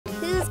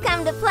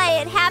come to play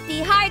at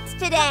Happy Hearts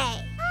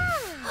today.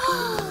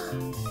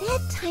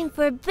 Bedtime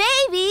for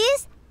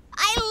babies?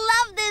 I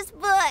love this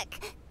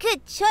book.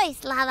 Good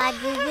choice, Lala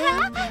Goo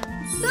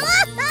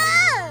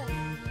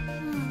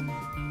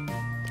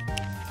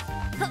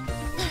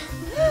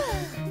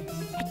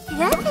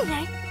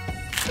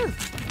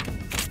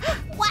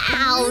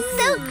Wow,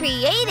 so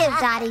creative,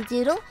 Dottie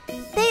Doodle.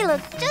 They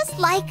look just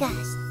like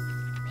us.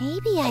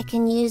 Maybe I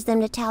can use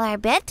them to tell our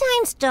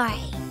bedtime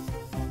story.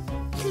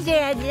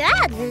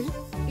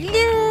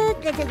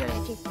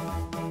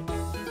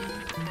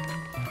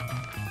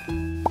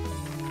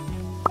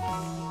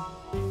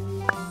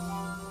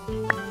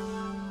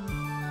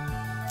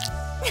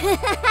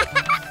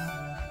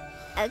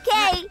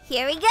 Okay,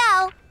 here we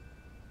go.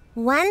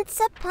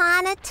 Once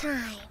upon a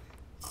time.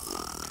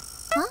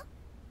 Huh?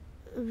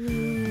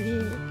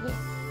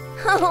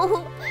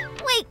 Oh,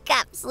 wake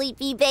up,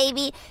 sleepy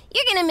baby.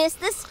 You're gonna miss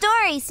the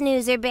story,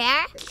 Snoozer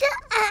Bear.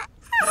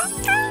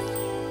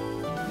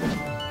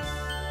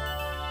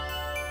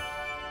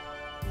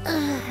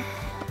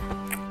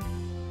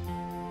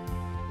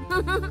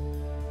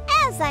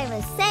 As I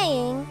was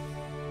saying,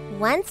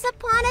 once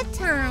upon a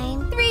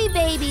time, 3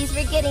 babies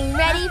were getting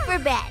ready for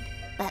bed.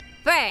 But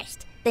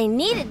first, they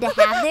needed to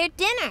have their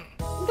dinner.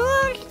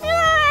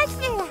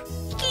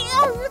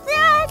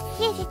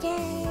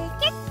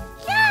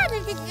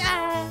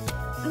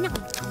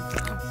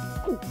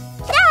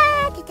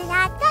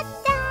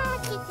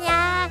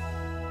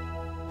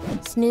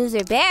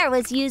 Snoozer Bear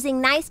was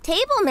using nice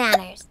table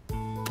manners.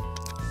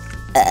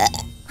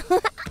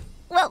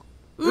 Well,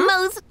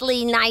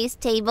 mostly nice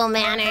table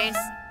manners.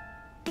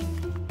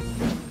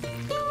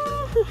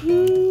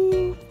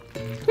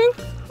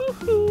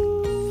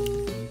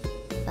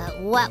 But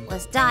what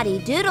was Dottie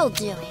Doodle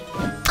doing?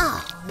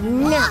 Oh,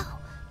 no.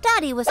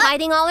 Dottie was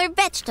hiding all her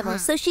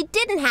vegetables so she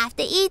didn't have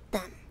to eat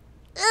them.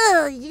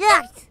 Ugh,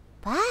 yuck.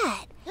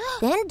 But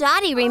then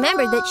Dottie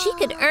remembered that she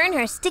could earn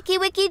her sticky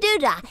wicky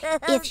doodah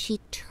if she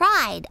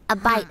tried a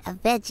bite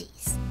of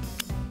veggies.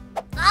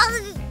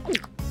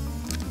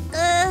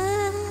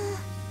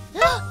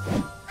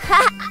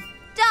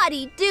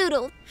 Dottie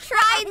Doodle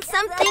tried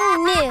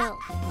something new.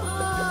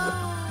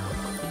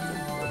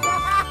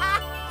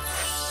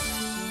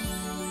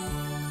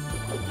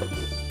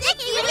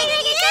 Sticky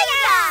wicky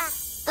doodah!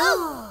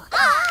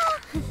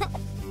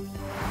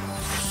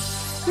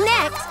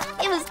 Next,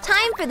 it was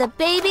time for the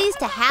babies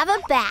to have a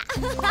bath.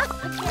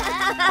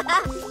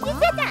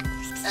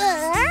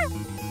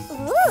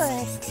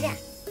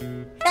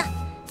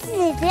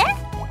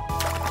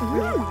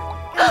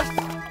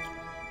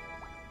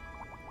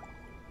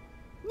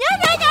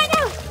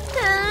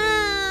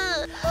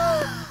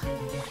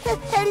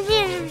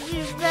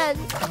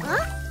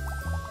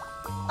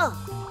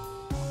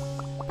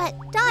 But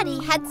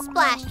Dottie had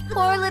splashed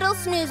poor little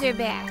Snoozer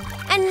Bear,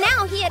 and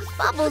now he had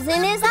bubbles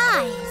in his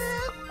eyes.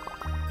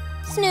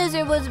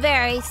 Snoozer was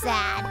very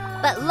sad,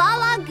 but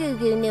Lala Goo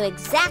Goo knew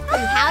exactly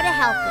how to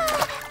help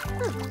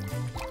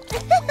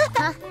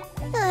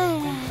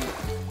him.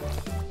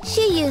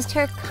 She used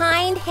her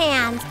kind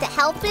hands to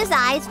help his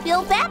eyes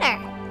feel better.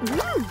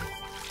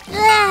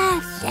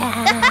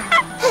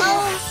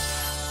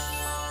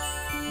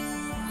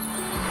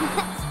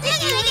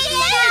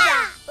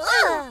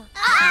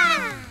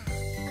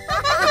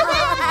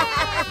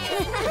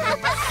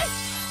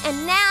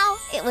 And now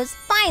it was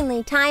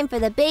finally time for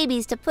the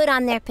babies to put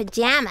on their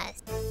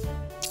pajamas.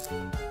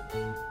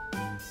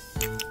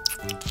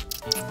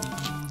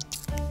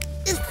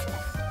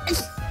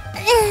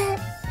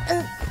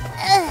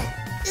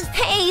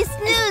 Hey,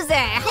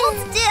 Snoozer, hold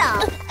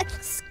still.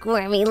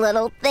 Squirmy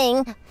little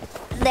thing.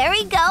 There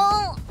we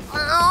go.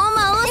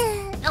 Almost.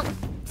 Oh,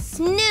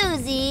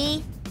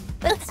 Snoozy.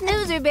 But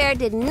Snoozer Bear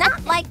did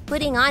not like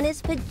putting on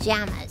his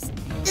pajamas.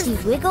 He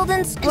wiggled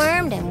and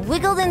squirmed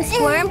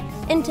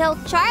until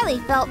Charlie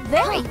felt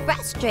very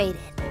frustrated.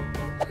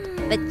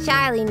 But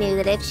Charlie knew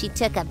that if she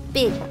took a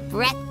big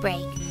breath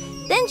break,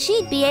 then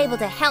she'd be able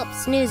to help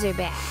Snoozer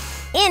Bear.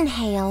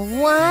 Inhale,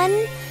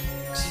 1,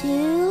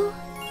 2,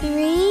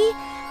 3.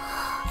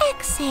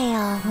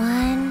 Exhale,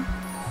 1,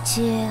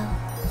 2,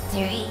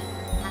 3.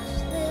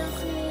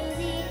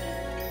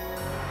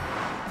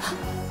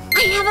 I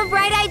have a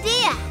bright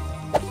idea.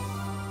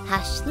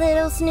 Hush,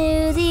 little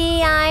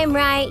Snoozy, I'm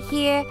right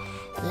here.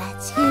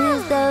 Let's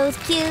use those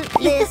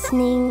cute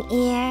listening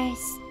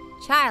ears.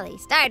 Charlie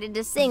started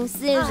to sing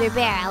Snoozer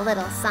Bear a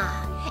little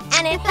song,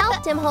 and it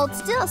helped him hold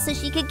still so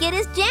she could get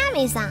his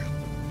jammies on.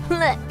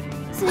 Look,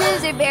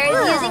 Snoozer Bear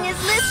is using his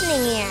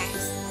listening ears.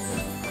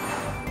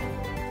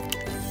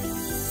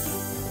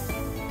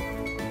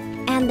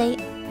 And they...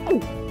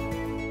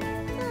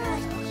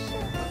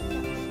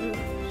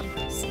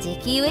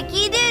 Sticky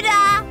wicky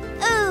doodah!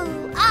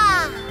 Ooh,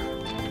 ah!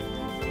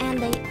 And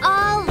they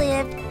all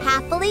lived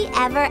happily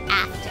ever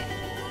after.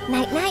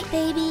 Night-night,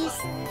 babies.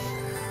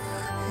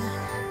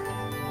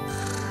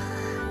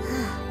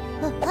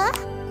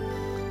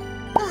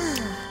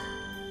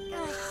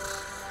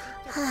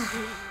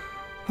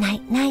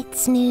 Night-night,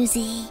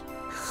 Snoozy.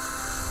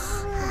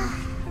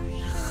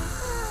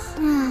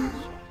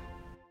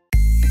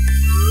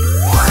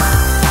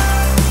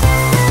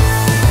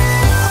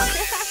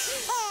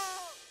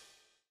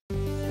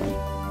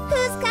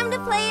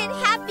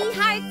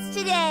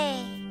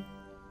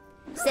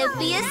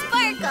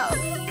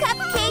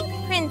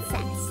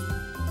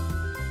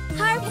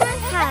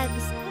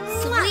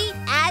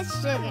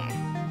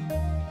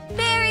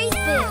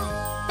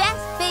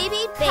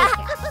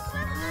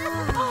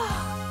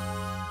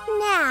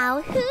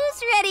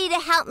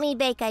 help me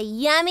bake a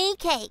yummy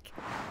cake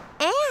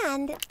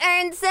and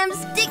earn some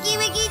sticky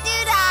wicky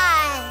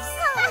doodahs.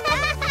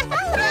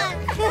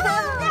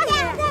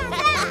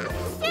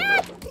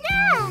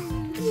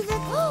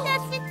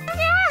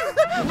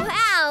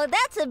 Wow,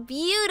 that's a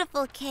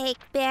beautiful cake,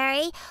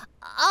 Barry.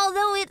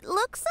 Although it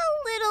looks a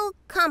little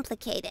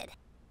complicated.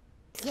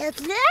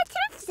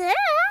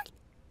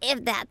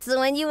 If that's the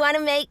one you want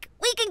to make,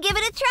 we can give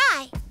it a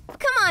try.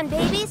 Come on,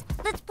 babies.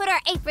 Let's put our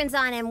aprons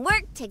on and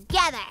work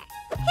together.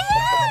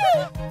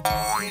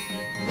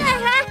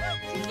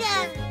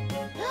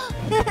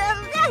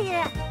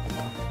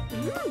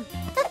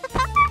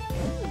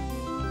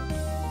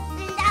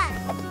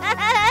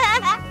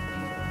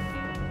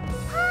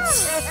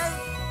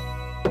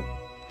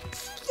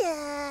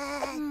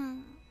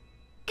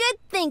 Good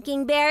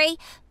thinking, Barry.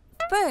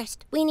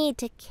 First, we need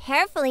to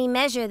carefully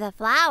measure the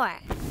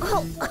flour.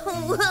 Oh,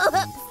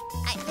 whoops.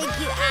 I think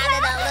you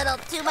added a little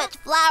too much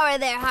flour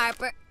there,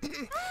 Harper.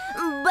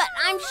 But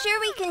I'm sure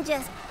we can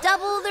just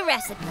double the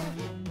recipe.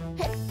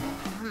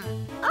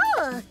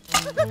 Oh.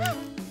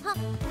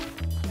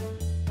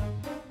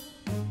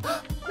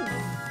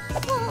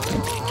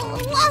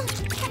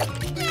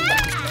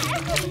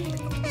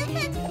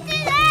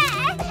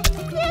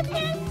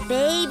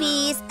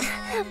 Babies,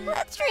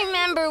 let's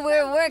remember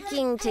we're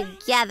working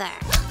together.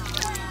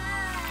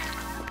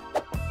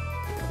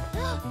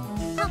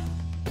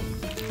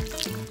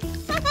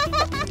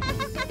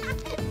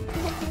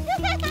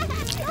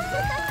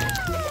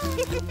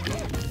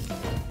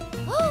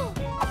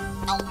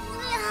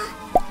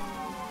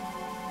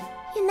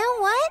 You know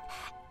what?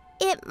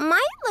 It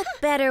might look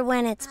better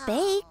when it's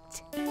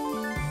baked.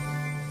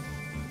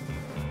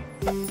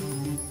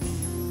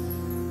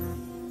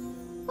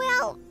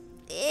 Well,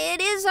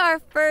 it is our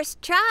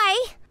first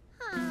try.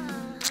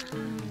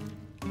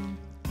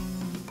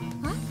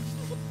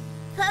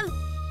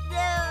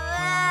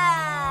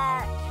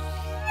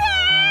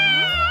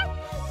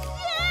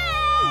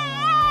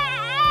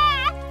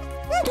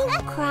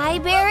 Don't cry,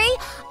 Barry.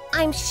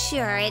 I'm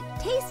sure it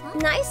tastes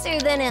nicer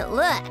than it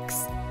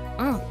looks.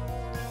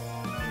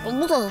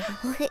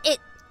 It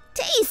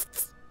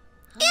tastes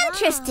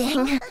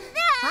interesting.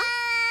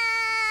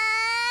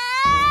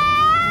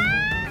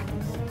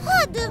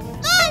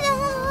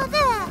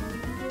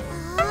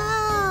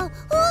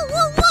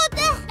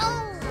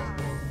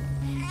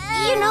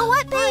 You know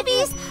what,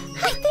 babies?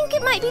 I think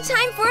it might be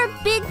time for a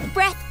big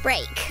breath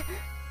break.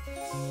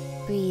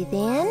 Breathe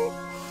in.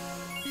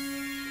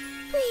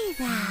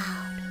 Breathe out.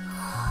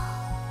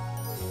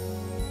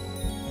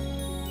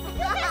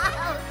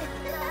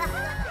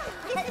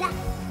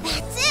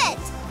 That's it!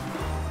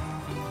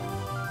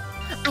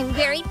 I'm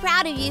very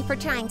proud of you for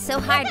trying so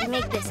hard to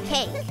make this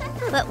cake.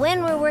 But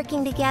when we're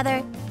working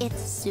together,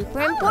 it's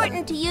super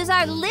important to use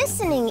our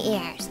listening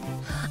ears.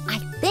 I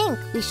think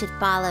we should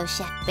follow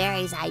Chef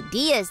Barry's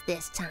ideas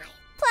this time.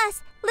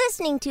 Plus,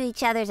 listening to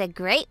each other's a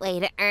great way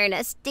to earn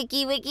a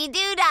sticky wicky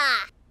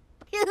doodah.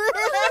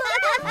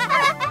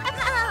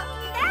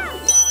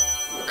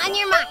 On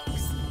your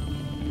marks.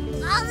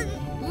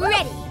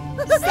 Ready,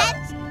 set,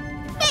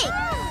 bake.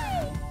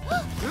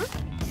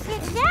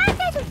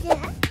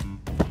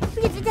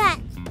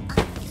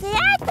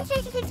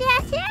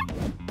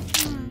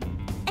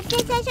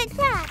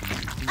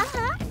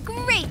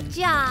 Great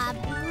job.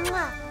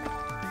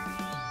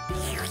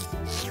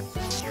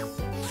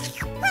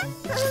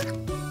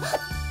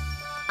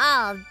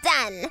 All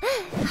done.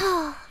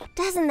 Oh,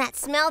 doesn't that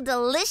smell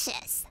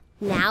delicious?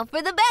 Now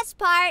for the best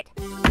part,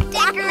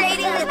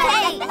 decorating the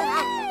cake.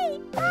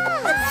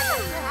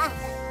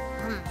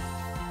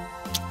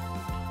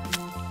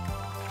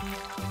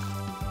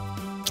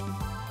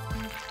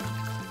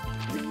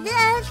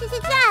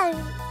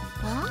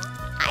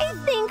 I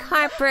think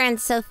Harper and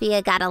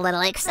Sophia got a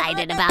little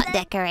excited about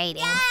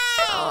decorating.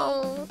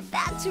 Oh,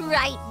 that's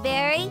right,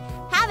 Barry.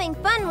 Having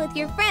fun with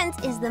your friends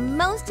is the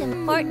most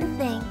important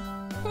thing.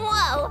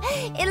 Whoa,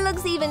 it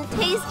looks even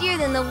tastier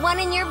than the one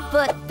in your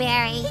book,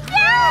 Barry.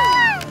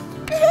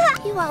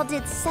 You all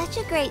did such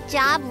a great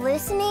job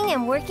listening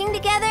and working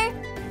together.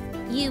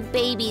 You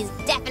babies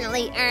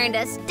definitely earned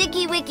a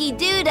sticky wicky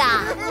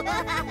doodah.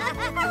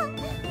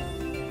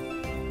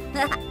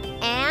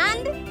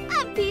 And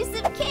a piece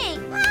of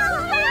cake.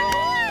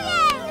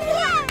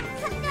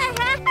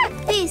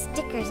 These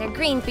stickers are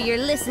green for your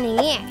listening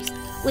ears,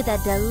 with a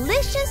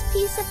delicious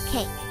piece of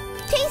cake.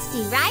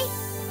 Tasty, right?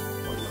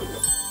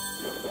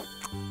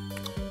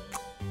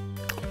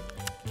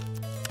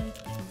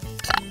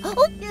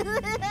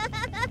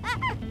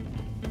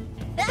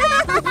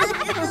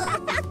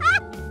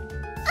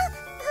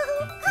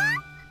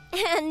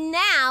 And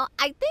now,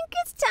 I think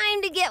it's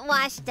time to get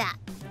washed up.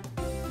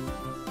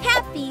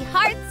 Happy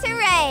Hearts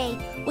Hooray!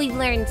 We've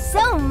learned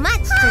so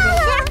much today.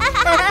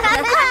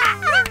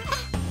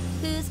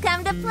 Who's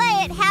come to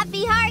play at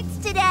Happy Hearts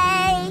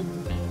today?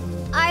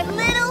 Our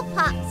little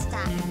pop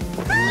star,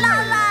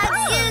 La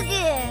Goo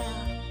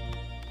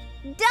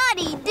Goo.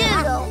 Dottie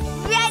Doodle,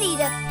 ready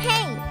to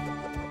paint.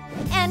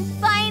 And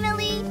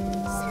finally,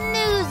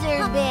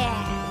 Snoozer Bear.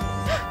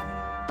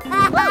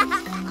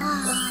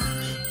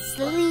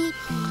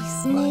 Sleepy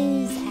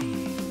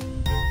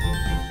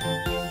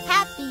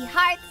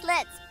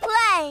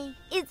Yay!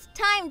 It's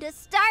time to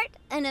start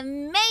an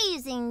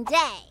amazing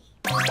day.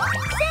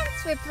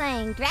 Since we're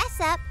playing dress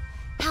up,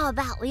 how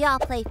about we all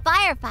play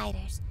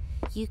firefighters?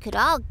 You could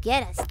all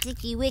get a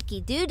sticky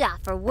wicky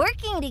doodah for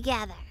working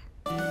together.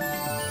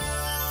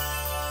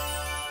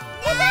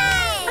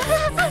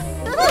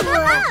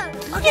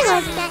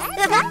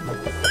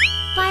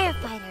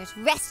 Firefighters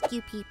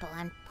rescue people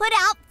and put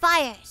out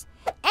fires.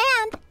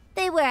 And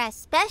they wear a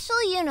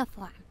special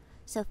uniform.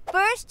 So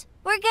first,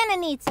 we're gonna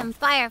need some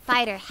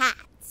firefighter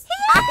hats.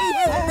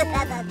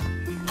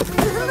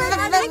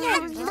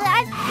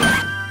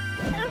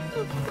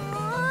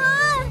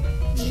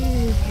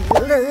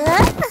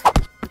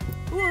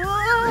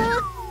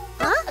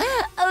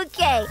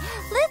 Okay,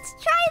 let's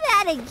try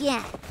that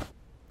again.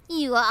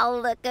 You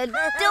all look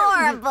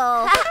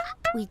adorable.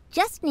 We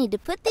just need to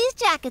put these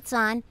jackets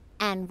on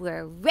and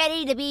we're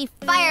ready to be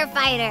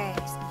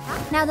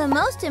firefighters. Now, the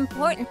most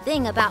important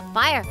thing about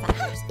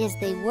firefighters is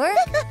they work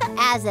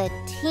as a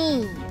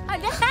team.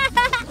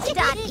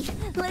 Dottie,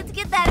 let's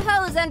get that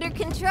hose under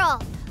control.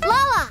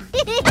 Lola!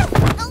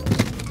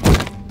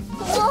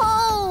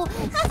 Whoa!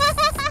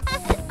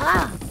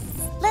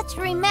 Let's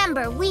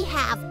remember we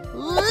have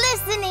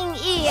listening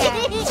ears.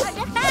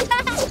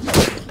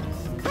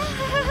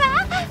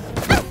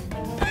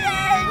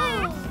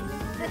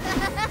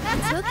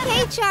 It's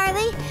okay,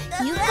 Charlie.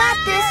 You got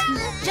this. You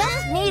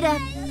just need a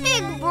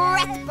big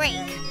breath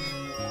break.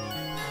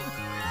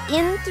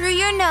 In through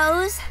your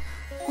nose.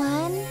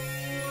 1,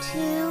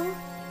 2,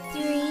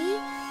 3.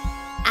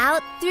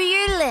 Out through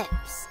your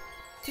lips.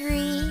 3, 2,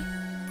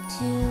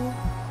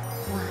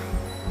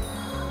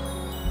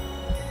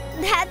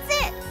 1. That's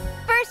it.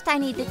 First, I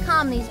need to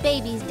calm these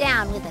babies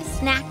down with a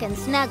snack and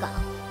snuggle.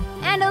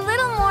 And a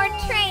little more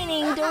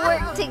training to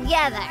work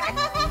together.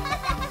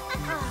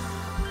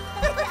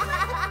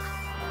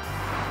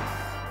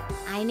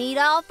 I need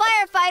all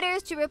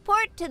firefighters to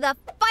report to the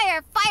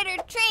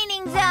firefighter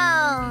training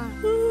zone.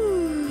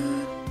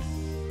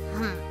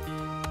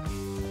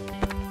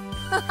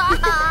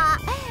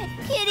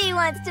 Kitty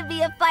wants to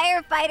be a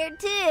firefighter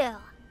too.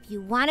 If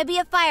you want to be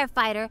a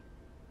firefighter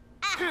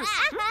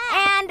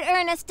and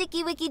earn a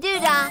sticky wicky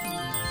doodah,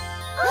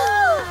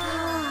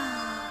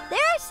 there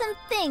are some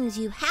things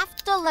you have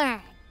to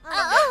learn.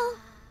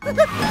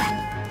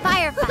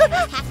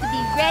 Firefighters have to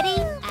be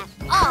ready at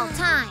all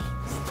times.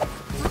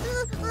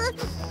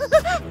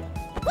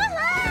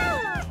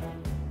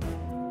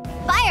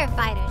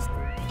 Firefighters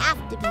have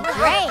to be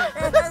brave.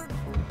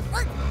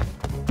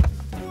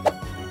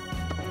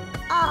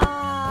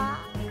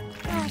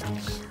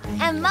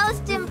 And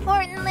most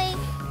importantly,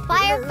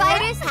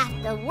 firefighters have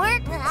to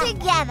work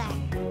together.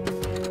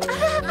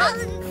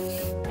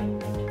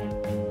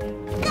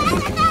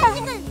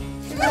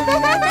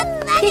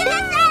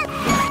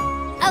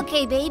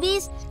 Okay,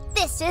 babies,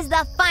 this is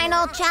the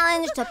final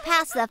challenge to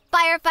pass the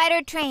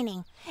firefighter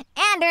training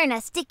and earn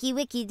a sticky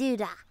wicky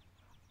doodah.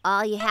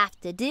 All you have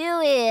to do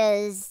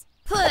is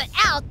put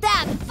out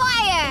that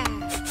fire!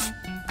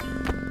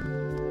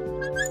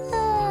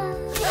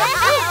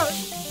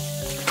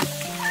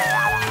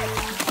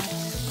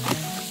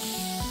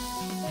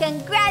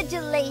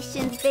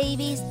 Congratulations,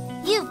 babies!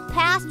 You've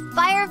passed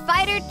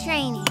firefighter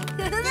training.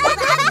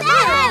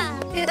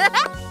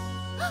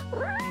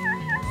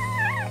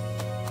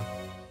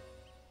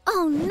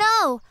 Oh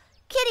no!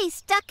 Kitty's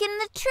stuck in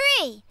the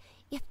tree!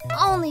 If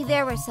only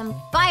there were some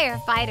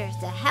firefighters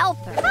to help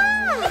her.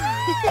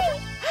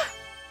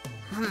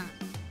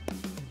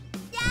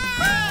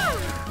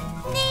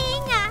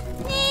 Nina!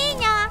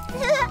 Nina!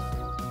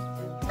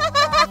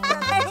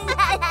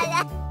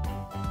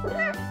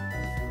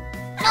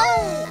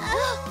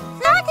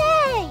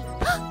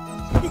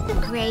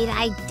 Great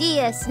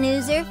idea,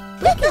 Snoozer.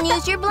 We can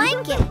use your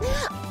blanket.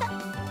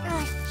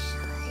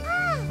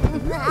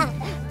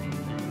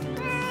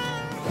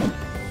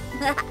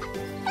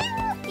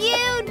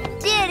 You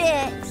did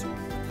it!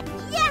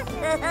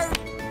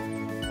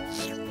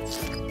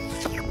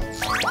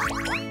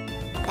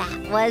 That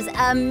was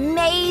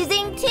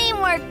amazing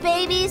teamwork,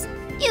 babies.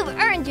 You've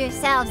earned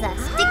yourselves a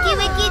sticky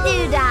wicky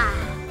doodah.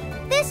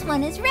 This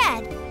one is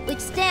red, which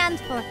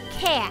stands for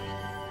care,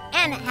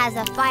 and it has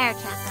a fire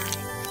truck on it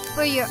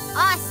for your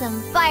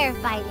awesome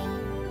firefighting.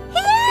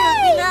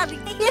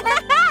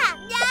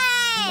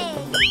 Yay!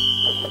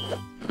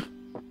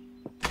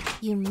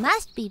 You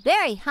must be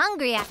very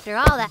hungry after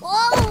all that.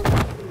 Whoa!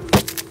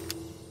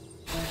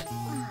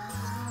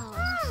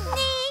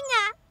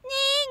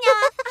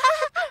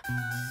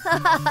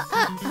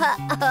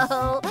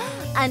 Uh-oh,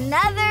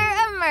 another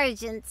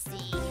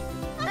emergency.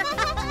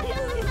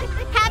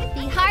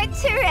 Happy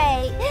Hearts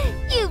Hooray!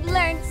 You've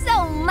learned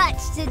so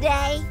much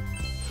today.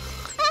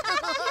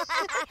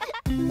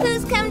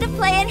 Who's come to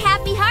play at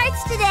Happy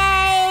Hearts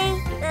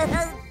today?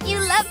 You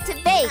love to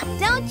bake,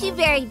 don't you,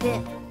 Berry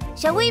Boo?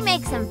 Shall we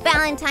make some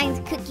Valentine's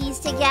cookies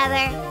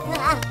together?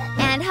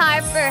 And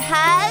Harper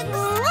hugs?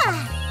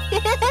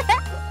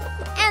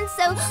 And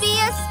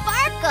Sophia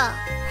sparkle?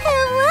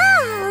 Hello!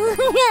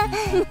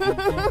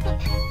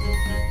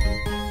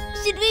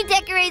 Should we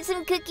decorate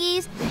some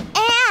cookies?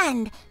 And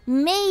and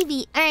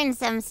maybe earn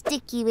some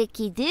sticky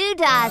wicky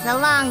doodads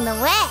along the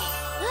way.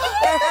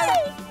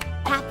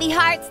 Happy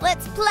hearts,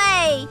 let's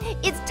play.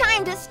 It's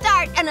time to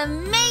start an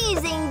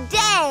amazing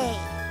day.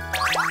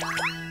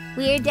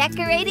 We're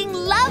decorating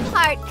love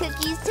heart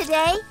cookies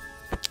today,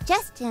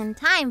 just in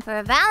time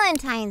for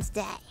Valentine's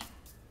Day.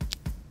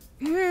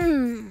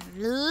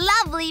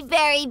 Lovely,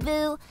 Berry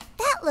Boo.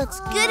 That looks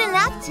good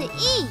enough to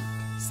eat.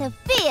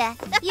 Sophia,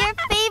 your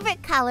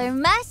favorite color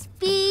must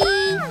be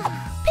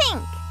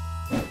pink.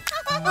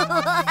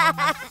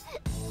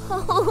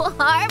 Oh,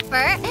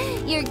 Harper,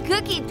 your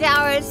cookie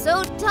tower is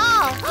so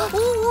tall.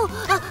 Ooh,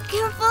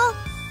 careful.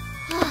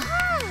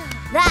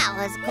 That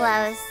was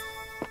close.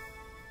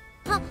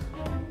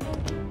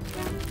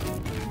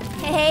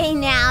 Hey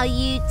now,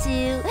 you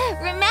two.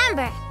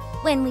 Remember,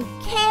 when we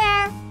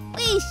care,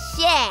 we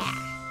share.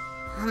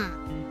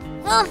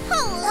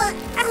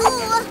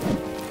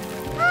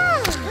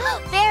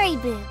 Berry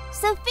Boo,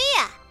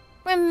 Sophia,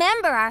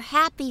 remember our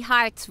Happy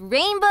Hearts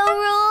rainbow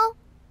rule?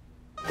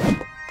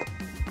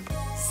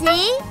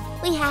 See?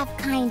 We have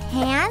kind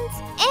hands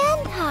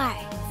and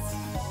hearts.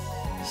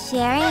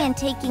 Sharing and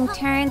taking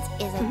turns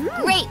is a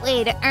great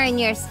way to earn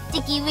your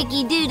sticky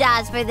wicky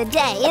doodads for the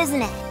day,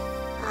 isn't it?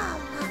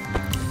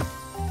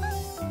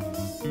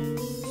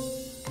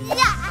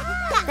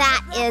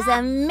 That is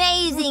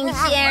amazing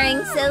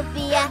sharing,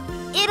 Sophia.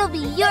 It'll be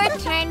your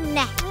turn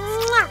next.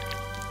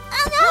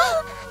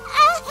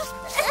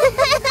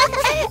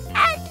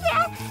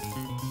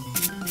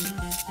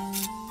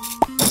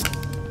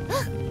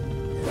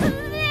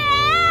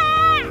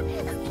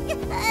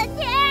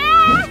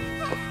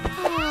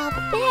 Oh,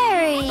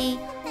 Berry,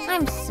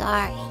 I'm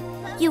sorry.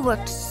 You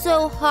worked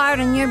so hard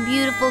on your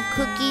beautiful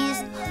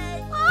cookies.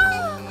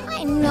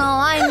 I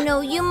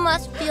know, you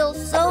must feel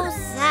so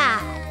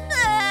sad.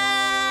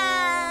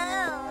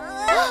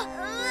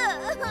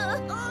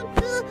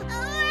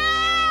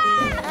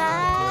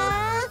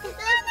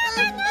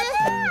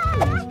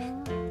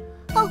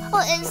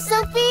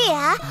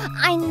 Sophia,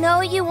 I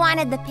know you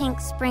wanted the pink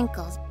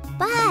sprinkles,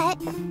 but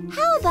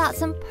how about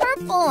some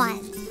purple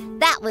ones?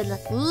 That would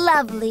look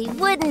lovely,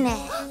 wouldn't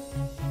it?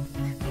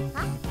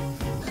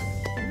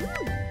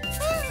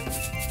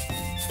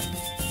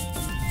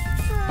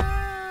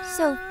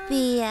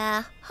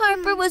 Sophia,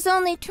 Harper was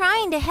only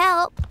trying to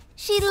help.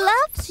 She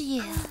loves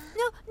you.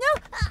 No.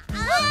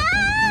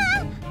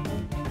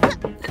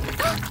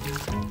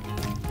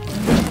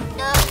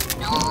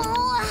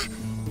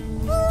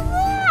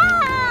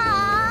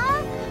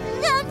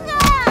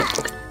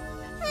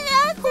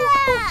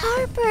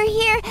 Harper,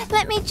 here,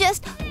 let me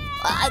just...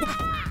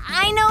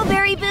 I know,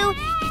 Berry Boo.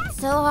 It's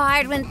so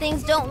hard when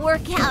things don't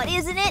work out,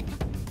 isn't it?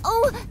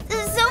 Oh,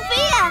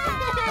 Sophia,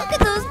 look at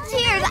those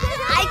tears.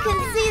 I can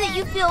see that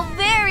you feel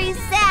very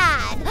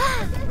sad.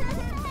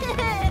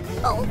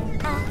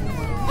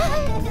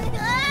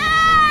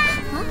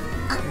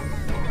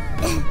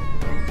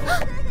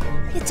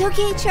 It's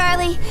okay,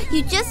 Charlie.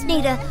 You just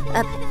need a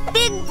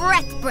big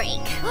breath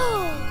break.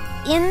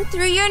 In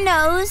through your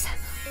nose.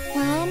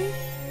 1,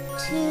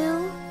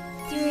 2,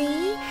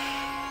 3.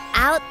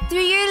 Out through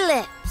your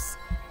lips.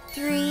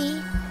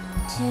 3,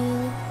 2,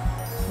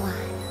 1.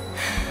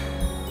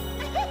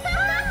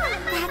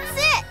 That's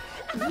it.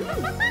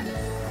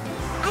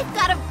 I've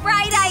got a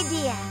bright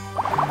idea.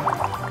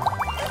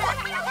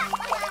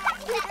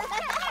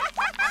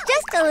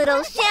 Just a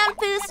little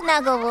shampoo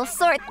snuggle will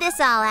sort this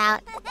all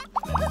out.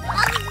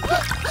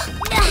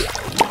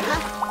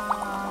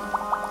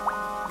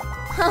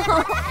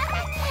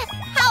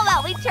 How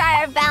about we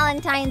try our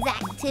Valentine's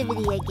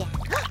activity again?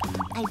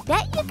 I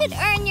bet you could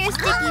earn your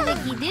sticky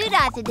wicky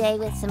doodah today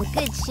with some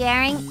good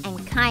sharing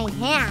and kind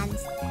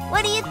hands.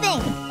 What do you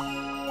think?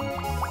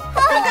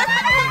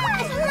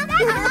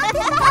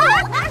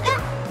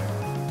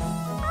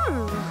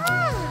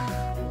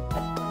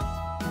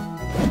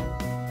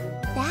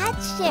 That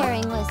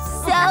sharing was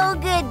so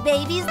good,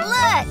 babies.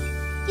 Look!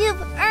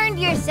 You've earned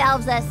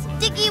yourselves a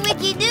sticky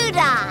wicky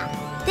doodah.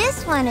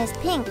 This one is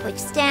pink, which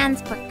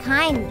stands for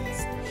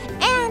kindness.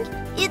 And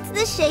it's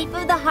the shape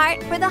of the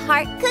heart for the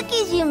heart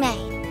cookies you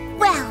made.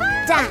 Well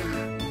done.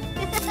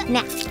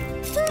 Now,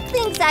 who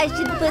thinks I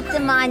should put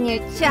them on your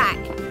chart?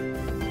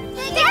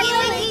 Sticky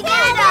wicky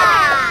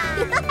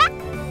doodah!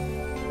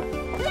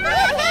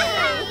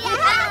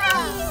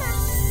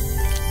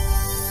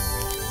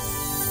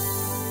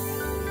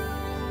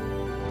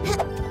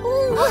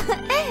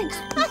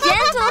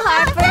 Gentle,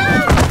 Harper.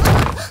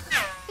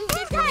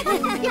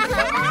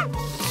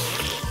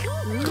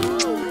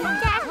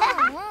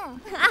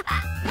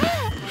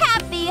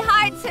 Happy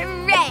hearts,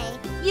 hooray!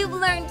 You've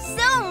learned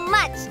so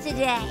much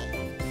today.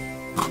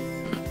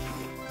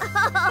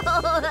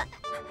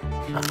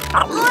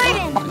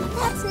 Gordon,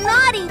 that's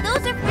naughty.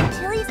 Those are for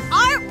Tilly's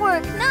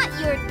artwork, not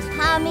your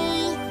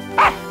tummy.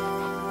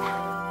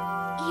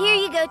 Here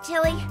you go,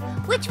 Tilly.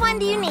 Which one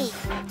do you need?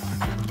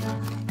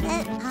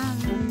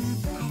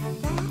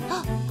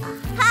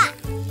 Ha!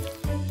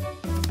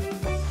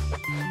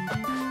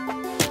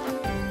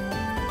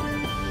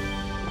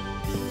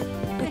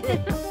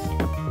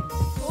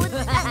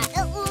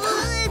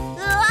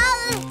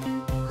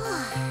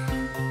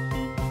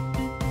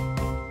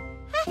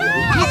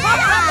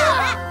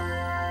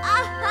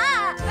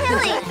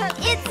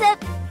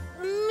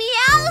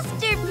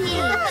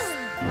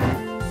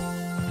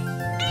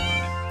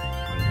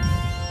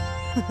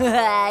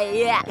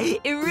 Yeah,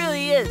 it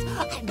really is.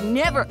 I've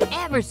never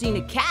ever seen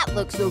a cat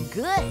look so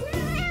good.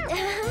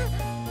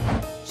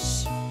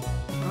 Shh.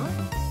 Huh?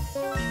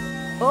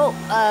 Oh,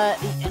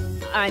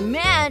 I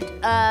meant,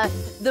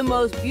 the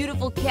most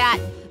beautiful cat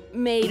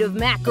made of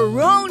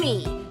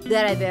macaroni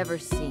that I've ever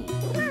seen.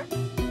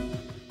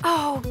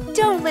 Oh,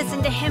 don't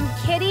listen to him,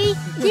 Kitty.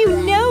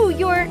 You know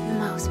you're the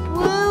most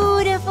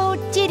beautiful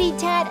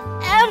titty-tat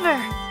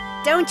ever,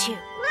 don't you?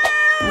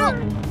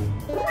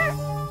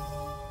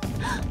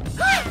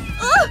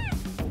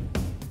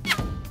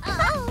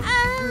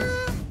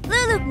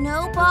 Lulu,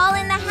 no ball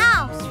in the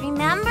house,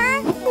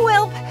 remember?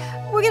 Well,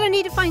 we're gonna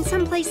need to find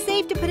someplace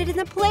safe to put it in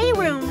the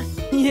playroom.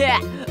 Yeah,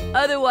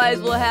 otherwise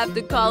we'll have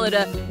to call it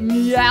a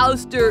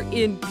meowster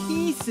in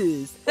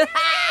pieces.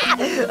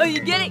 Oh,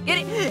 you get it? Get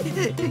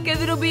it?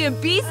 Because it'll be in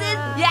pieces?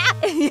 Yeah?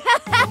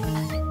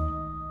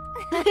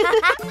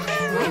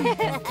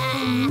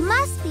 There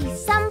must be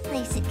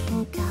someplace it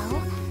can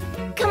go.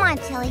 Come on,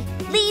 Tilly,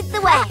 lead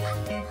the way.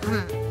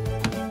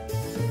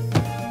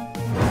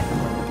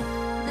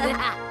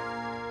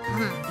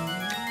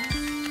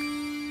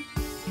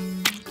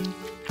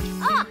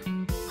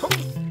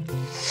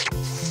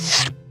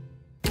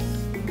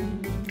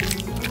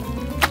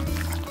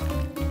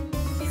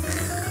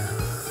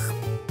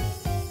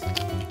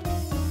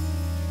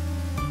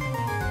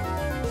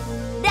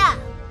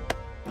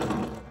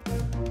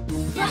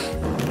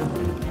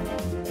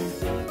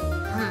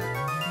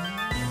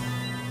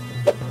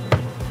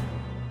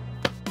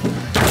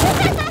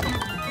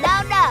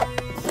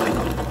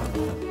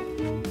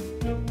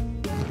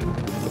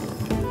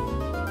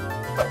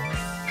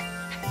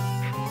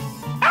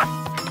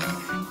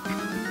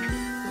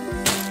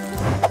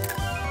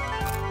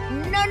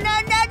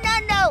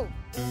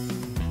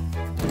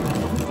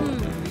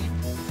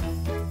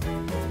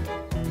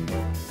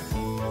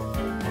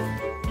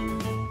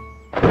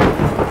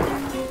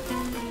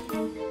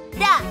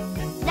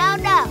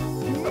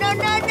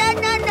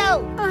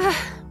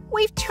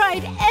 We've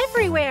tried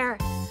everywhere.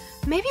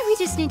 Maybe we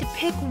just need to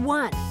pick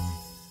one.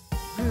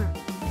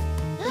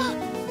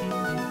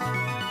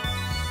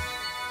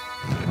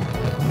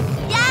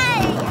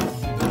 Yay!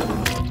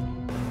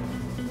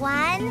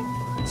 1,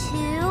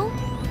 2,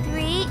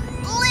 3,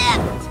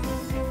 lift!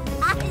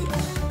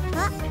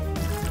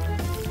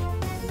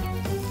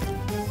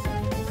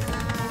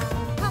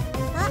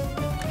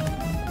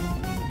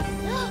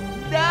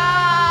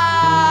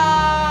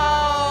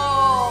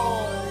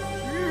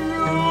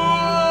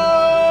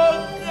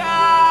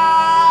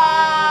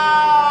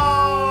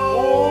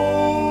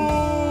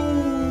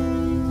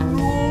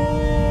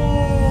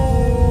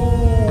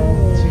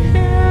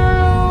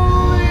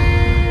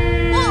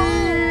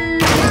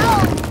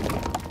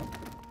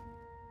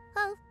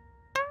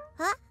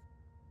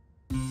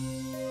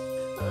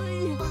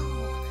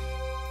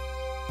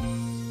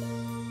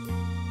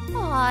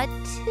 Aw,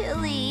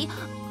 Tilly,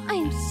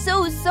 I'm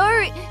so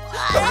sorry.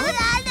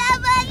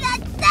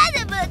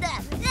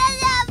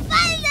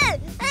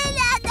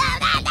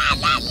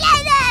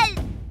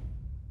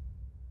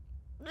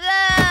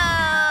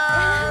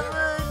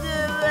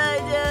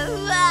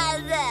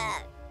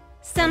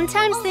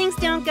 Sometimes things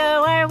don't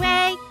go our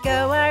way,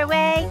 go our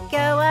way, go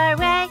our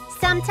way.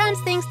 Sometimes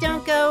things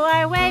don't go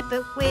our way,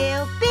 but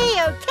we'll be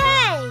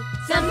okay.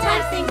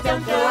 Sometimes things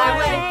don't go our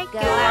way, go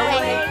our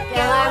way,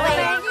 go our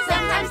way.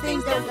 Sometimes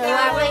things don't go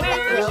our way, but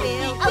we'll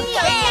be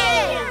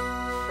okay.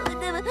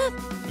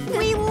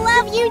 We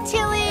love you,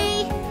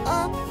 Tilly.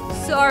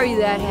 Sorry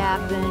that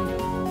happened.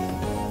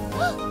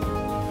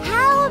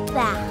 How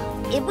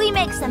about if we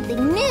make something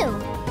new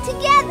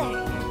together?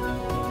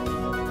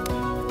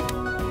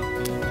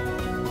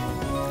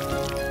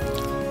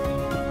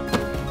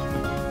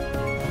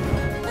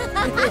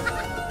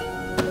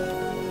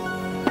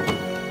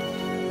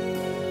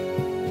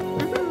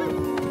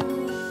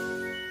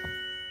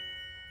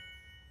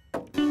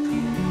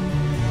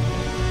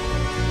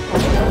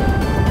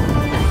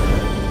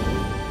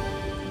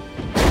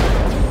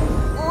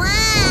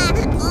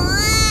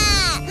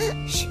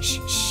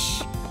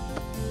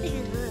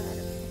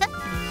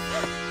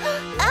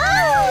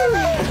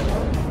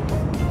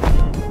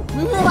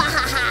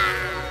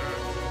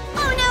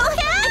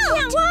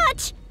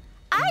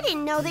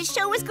 This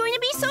show was going to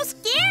be so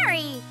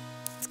scary.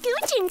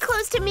 Scooch in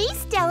close to me,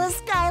 Stella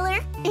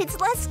Skylar. It's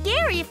less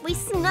scary if we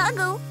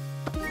snuggle.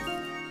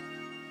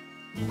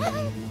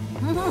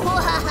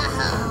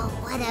 Whoa,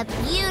 what a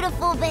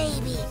beautiful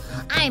baby.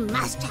 I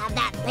must have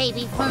that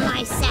baby for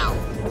myself.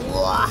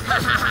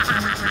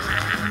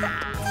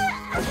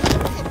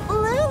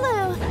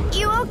 Lulu,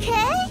 you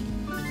okay?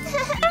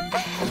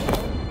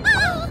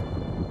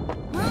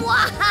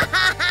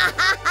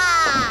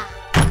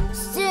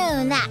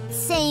 Soon that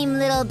same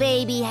little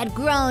baby had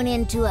grown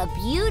into a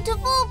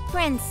beautiful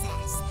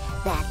princess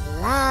that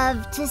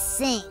loved to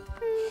sing.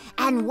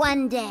 And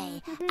one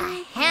day,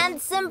 a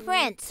handsome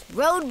prince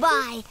rode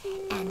by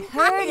and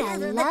heard a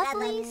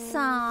lovely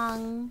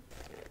song.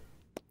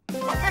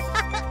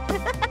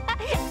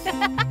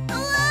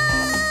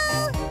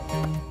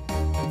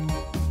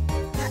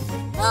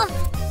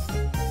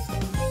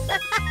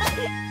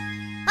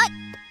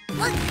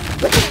 Oh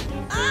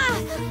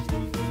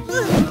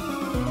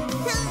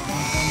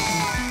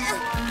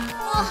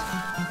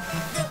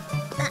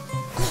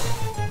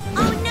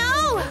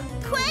no!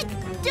 Quick,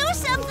 do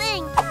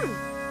something!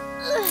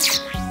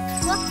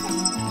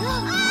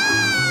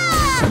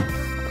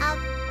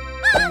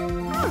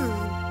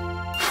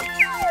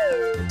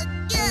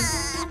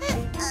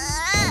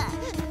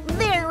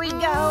 There we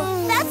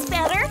go. That's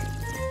better.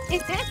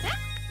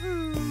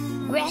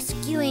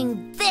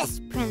 Rescuing this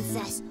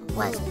princess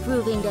was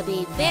proving to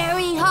be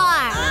very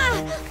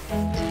hard.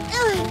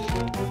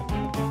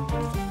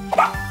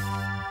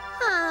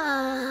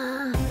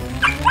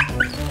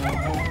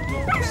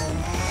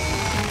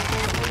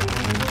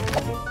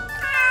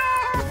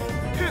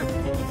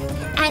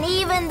 And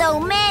even though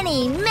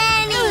many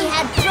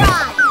had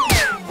tried,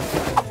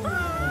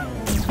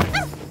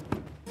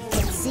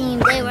 it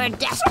seemed they were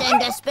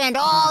destined to spend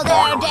all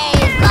their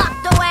days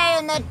locked away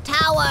in the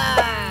tower.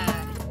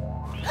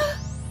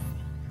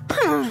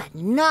 But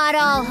not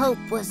all hope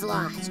was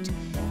lost.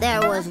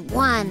 There was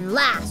one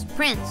last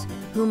prince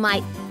who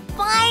might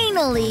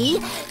finally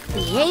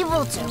be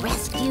able to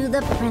rescue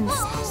the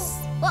princess.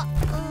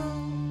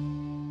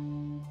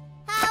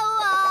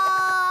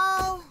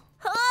 Hello!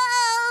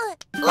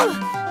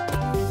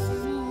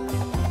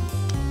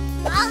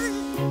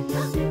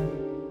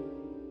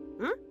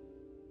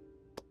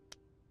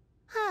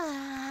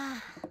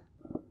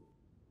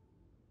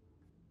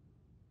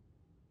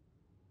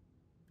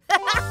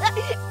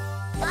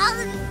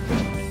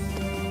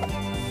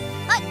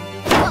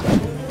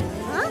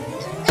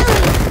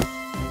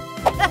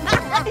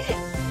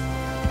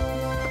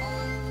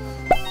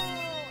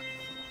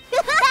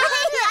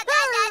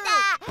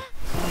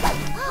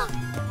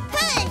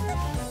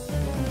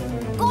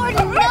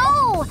 Gordon,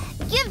 no!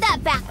 Give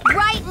that back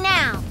right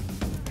now!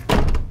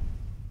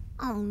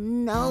 Oh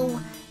no,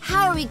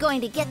 how are we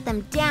going to get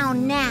them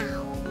down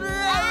now?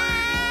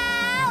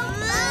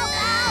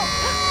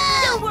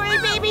 Don't worry,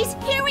 babies.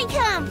 Here we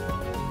come.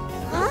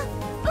 Huh?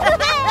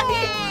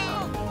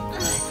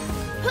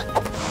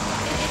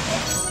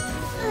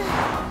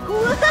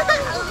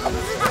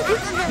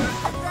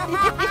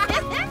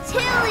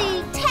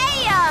 Tilly,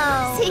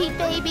 Teo! See,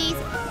 babies,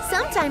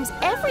 sometimes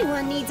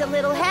everyone needs a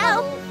little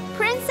help.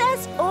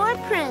 Princess or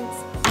prince.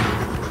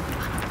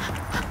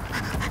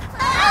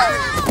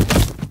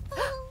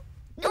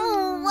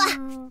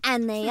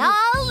 And they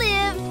all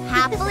lived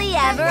happily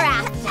ever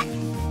after.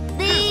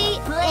 The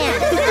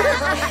end.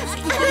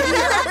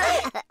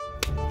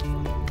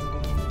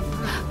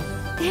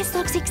 This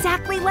looks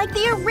exactly like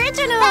the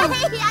original.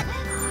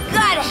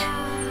 Gotta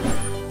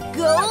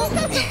go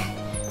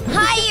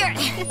higher.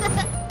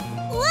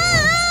 Woo!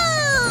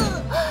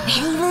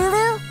 Ready,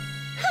 Lulu?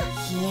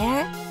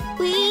 Here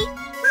we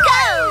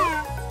go.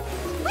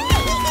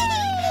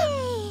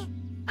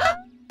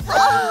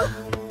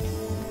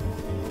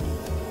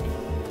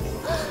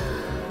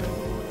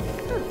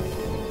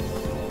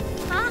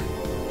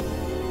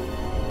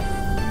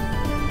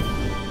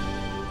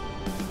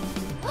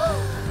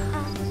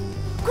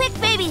 Quick,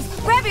 babies,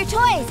 grab your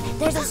toys.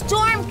 There's a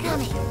storm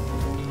coming.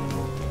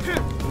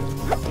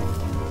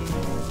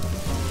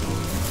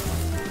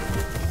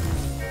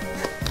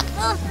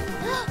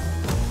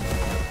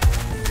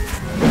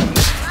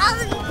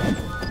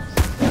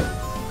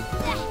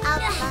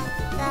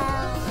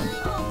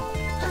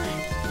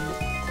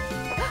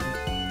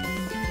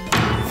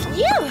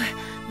 Phew!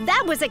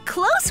 That was a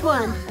close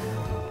one.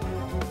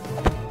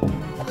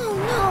 Oh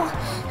no!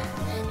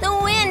 The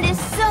wind is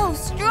so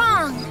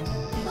strong.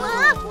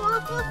 Oh!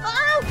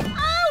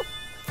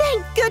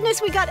 Thank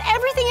goodness we got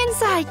everything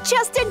inside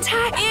just in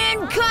time.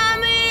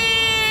 Incoming!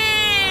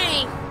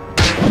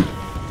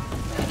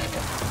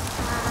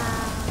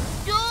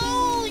 No!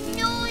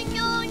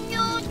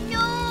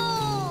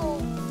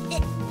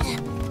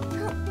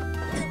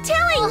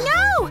 Tilly,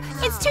 no!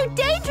 It's too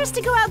dangerous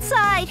to go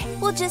outside.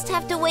 We'll just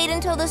have to wait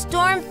until the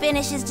storm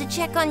finishes to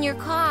check on your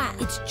car.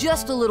 It's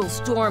just a little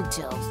storm,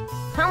 Tills.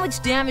 How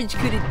much damage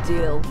could it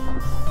do?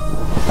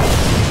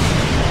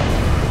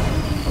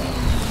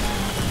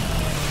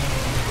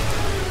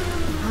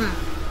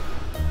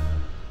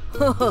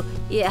 Oh,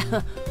 yeah.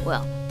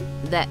 Well,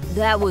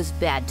 that was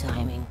bad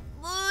timing.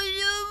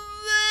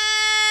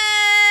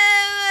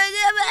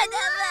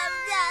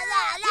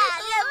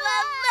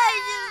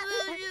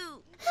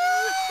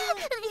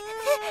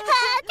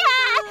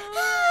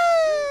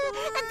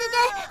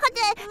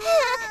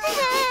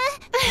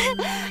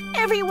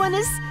 Everyone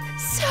is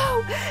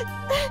so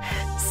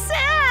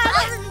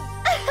sad.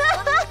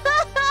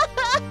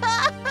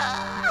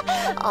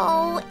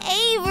 Oh,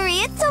 Avery,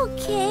 it's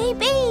okay,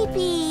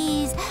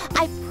 babies.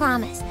 I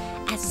promise,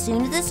 as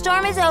soon as the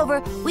storm is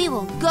over, we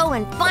will go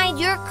and find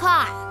your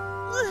car.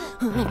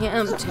 I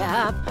am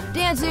tap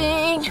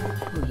dancing.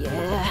 Oh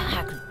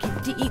yeah,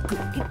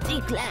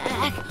 clickety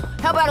clack.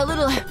 How about a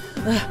little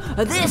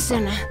of this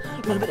and a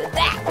little bit of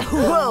that?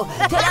 Whoa,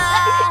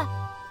 ta-da!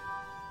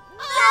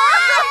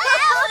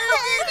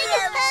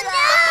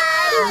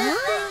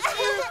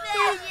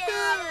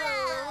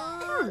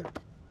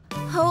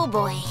 Oh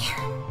boy.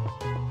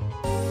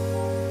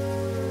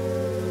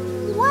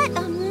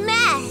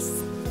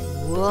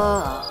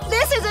 Whoa.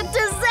 This is a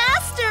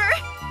disaster!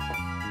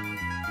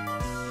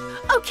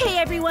 Okay,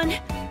 everyone.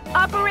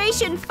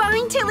 Operation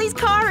Find Tilly's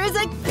Car is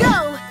a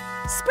go!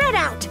 Spread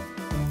out.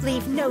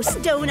 Leave no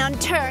stone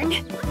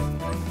unturned.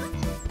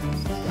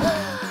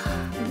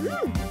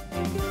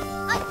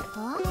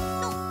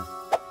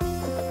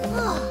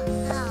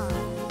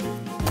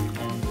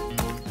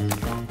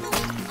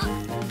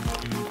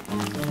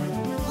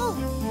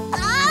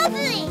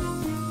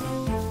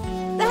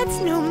 That's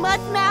no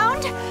mud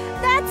mound.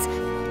 That's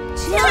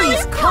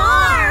Tilly's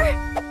car!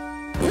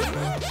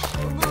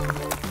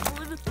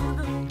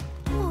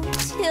 Oh,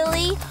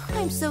 Tilly,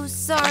 I'm so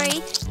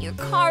sorry. Your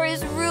car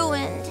is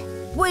ruined.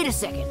 Wait a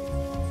second.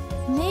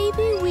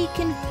 Maybe we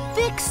can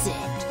fix it.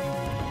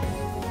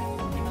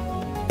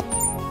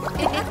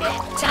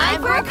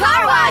 Time for a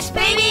car wash,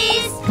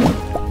 babies!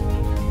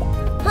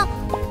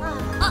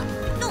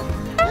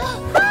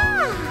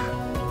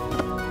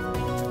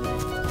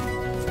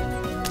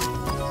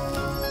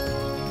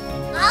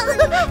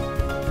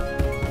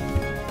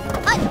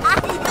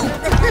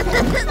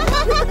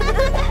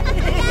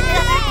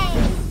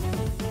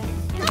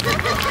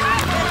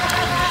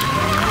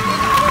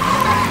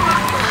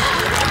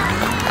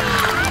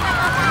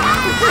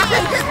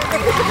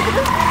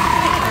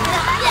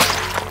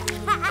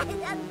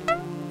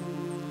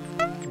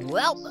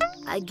 Well,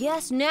 I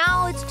guess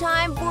now it's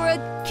time for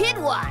a kid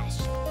wash.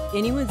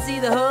 Anyone see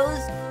the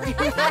hose?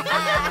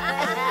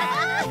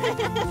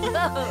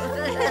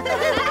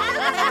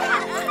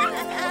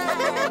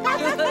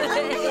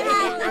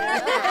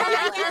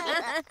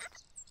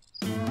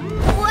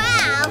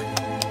 Wow!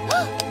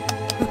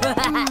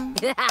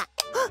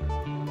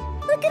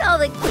 Look at all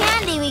the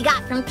candy we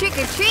got from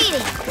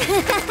trick-or-treating.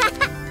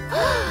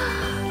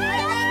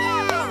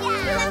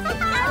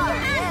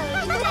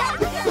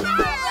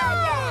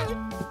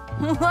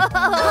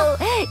 Whoa!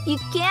 You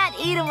can't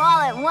eat them all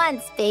at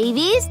once,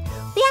 babies.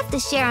 We have to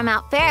share them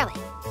out fairly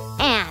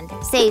and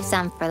save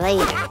some for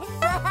later.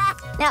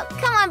 Now,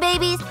 come on,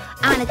 babies.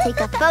 I want to take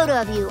a photo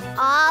of you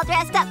all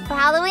dressed up for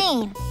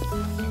Halloween.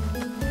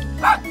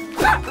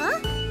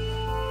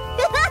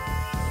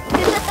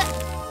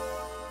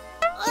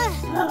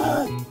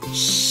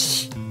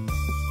 Shh.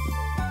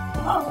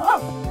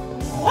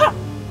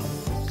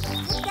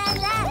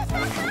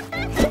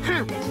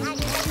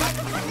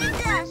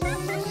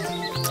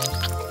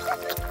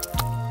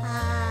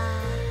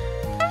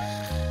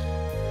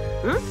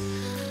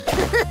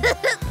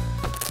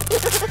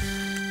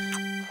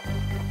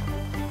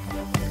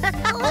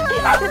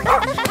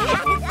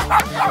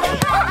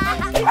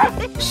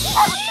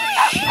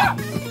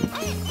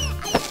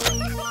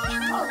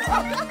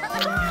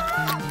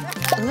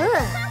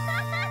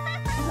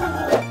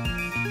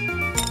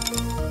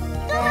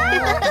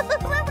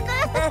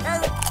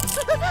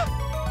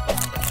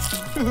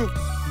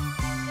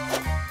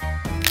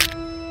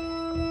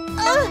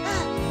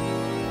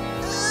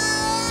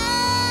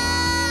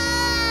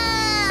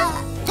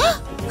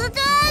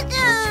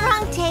 What's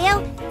wrong, Teo?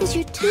 Is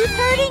your tooth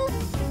hurting?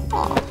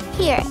 Oh,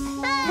 here,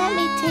 let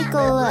me take a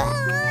look.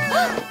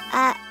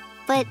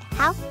 But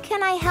how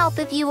can I help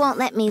if you won't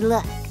let me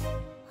look?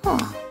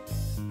 Oh,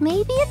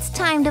 maybe it's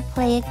time to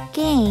play a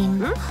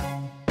game.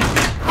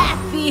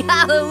 Happy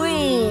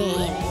Halloween!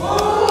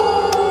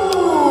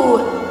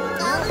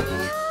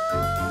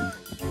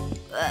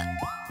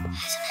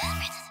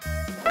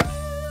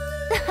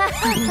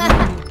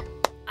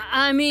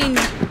 I mean,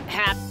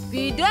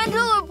 happy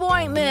dental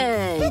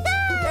appointment!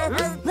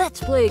 Let's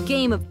play a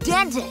game of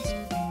dentist.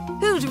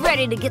 Who's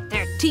ready to get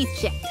their teeth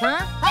checked,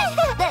 huh?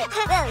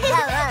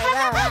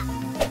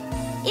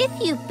 If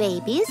you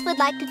babies would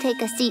like to take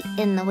a seat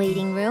in the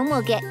waiting room,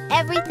 we'll get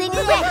everything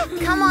ready.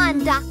 Come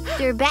on,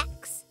 Dr.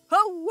 Bex.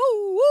 Ho,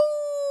 woo,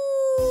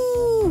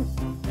 woo!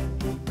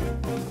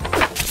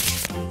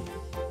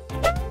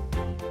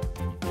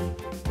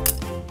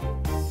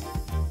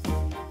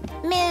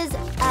 Ms.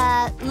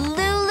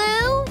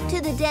 Lulu,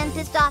 to the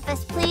dentist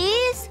office,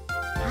 please.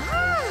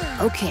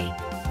 Okay,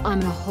 I'm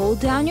gonna hold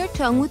down your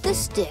tongue with the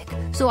stick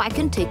so I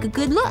can take a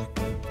good look.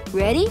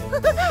 Ready?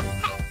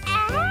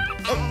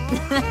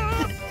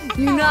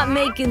 You're not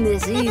making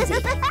this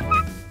easy.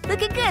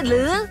 Looking good,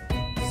 Lulu.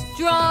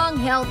 Strong,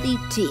 healthy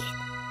teeth.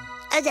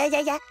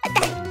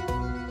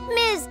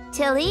 Ms.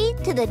 Tilly,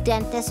 to the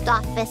dentist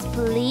office,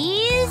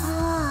 please.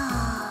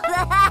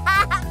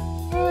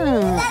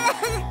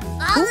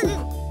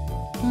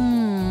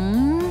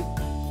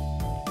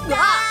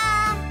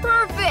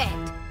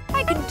 Perfect!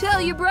 I can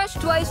tell you brush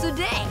twice a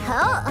day.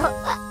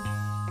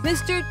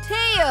 Mr.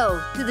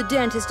 Teo, to the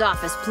dentist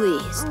office,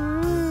 please.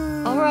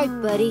 All right,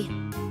 buddy.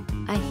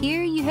 I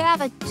hear you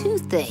have a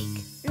toothache.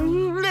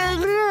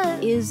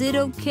 Is it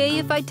okay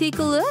if I take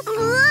a look?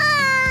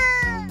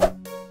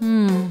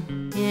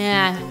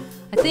 Yeah,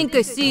 I think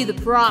I see the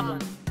problem.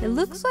 It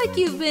looks like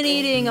you've been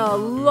eating a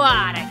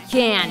lot of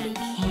candy.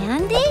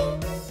 Candy?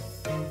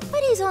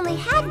 But he's only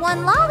had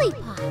one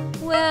lollipop.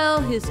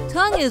 Well, his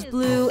tongue is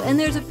blue and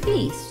there's a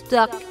piece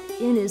stuck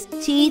in his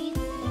teeth.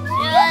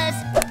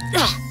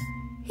 Just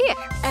here.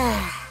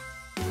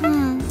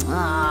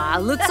 Ah,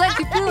 looks like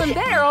you're feeling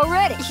better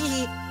already.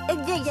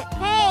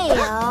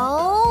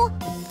 Hey-o.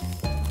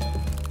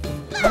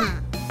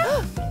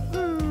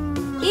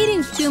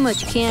 Eating too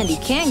much candy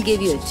can give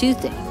you a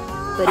toothache,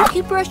 but if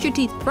you brush your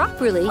teeth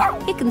properly,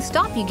 it can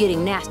stop you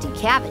getting nasty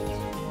cavities.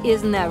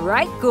 Isn't that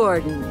right,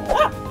 Gordon?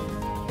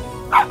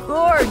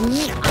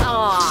 Gordon!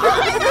 Aw.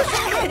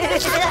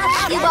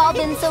 You've all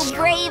been so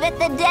brave at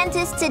the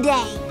dentist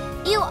today.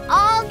 You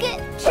all get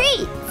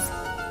treats.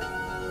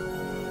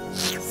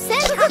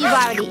 Since you've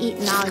already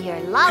eaten all your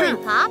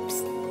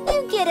lollipops,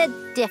 you get a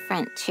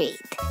different treat.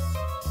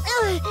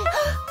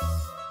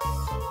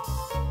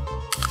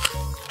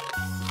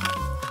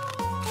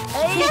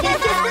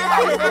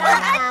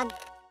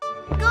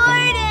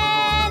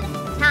 Gordon!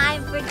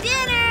 Time for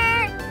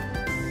dinner!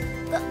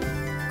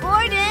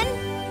 Gordon?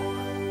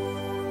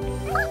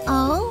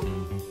 Uh-oh.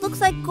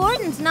 Looks like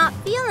Gordon's not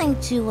feeling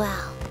too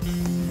well.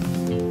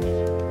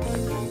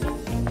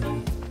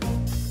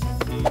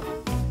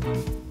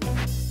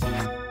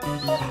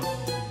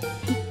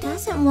 He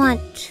doesn't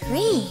want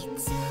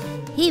treats.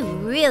 He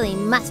really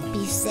must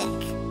be sick.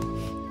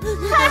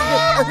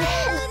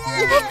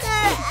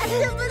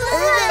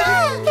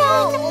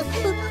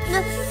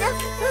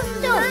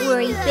 Don't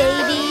worry,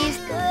 babies.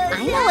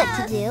 I know what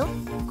to do.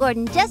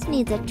 Gordon just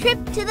needs a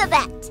trip to the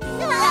vet.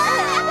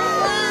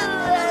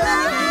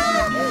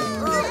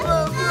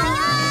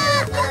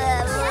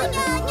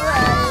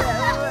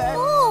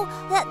 Oh,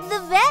 the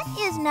vet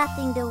is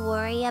nothing to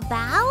worry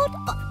about.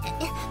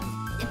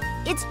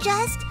 It's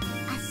just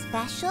a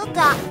special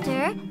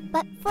doctor,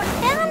 but for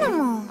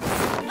animals.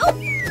 Oh.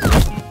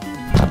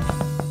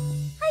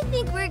 I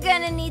think we're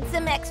gonna need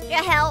some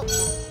extra help.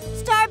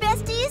 Star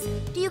Besties,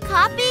 do you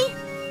copy?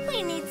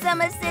 We need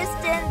some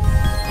assistance.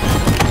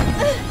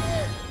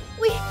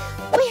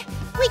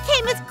 We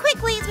came as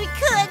quickly as we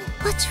could.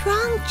 What's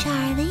wrong,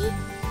 Charlie?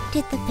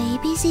 Did the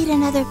babies eat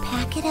another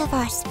packet of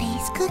our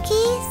space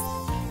cookies?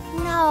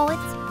 No,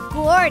 it's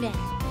Gordon.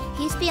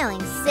 He's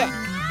feeling sick.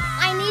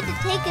 I need to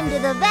take him to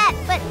the vet,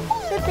 but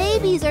the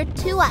babies are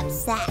too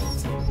upset.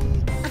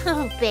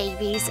 Oh,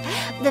 babies,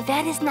 the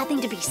vet is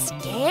nothing to be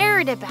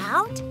scared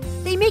about.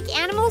 They make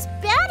animals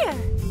better.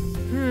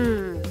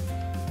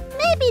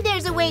 Maybe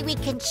there's a way we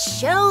can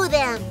show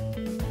them.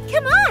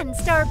 Come on,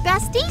 Star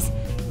Besties.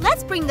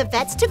 Let's bring the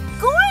vets to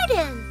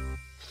Gordon.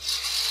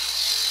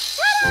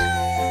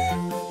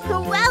 Ta-da!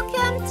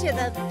 Welcome to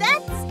the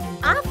vet's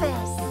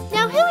office.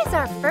 Now, who is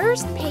our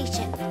first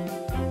patient?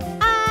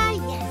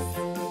 Yes.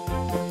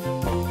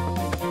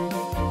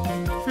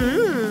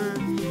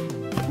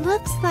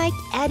 Looks like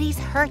Eddie's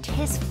hurt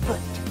his foot.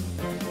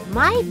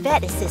 My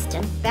vet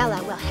assistant,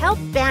 Bella, will help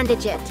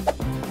bandage it.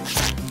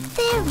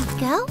 There we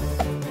go.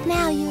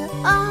 Now you're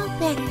all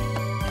better.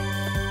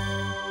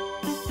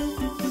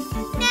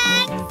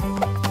 Next!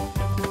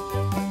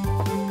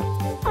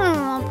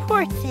 Oh,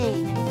 poor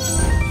thing.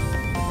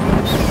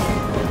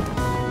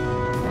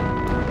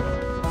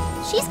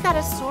 She's got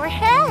a sore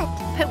head,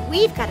 but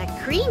we've got a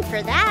cream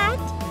for that.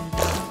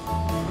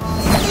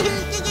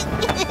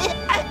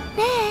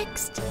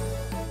 Next.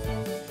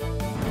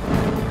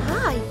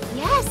 Ah,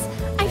 yes,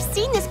 I've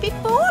seen this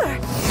before.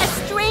 A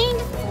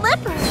strained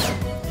flipper.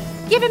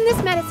 Give him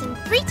this medicine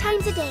 3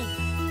 times a day.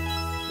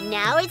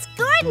 Now it's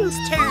Gordon's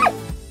turn,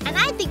 and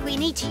I think we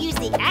need to use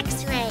the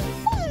X-ray.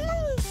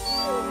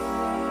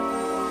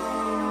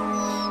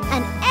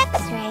 An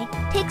X-ray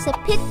takes a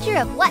picture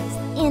of what's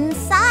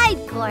inside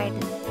Gordon.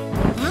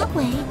 That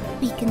way,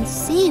 we can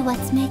see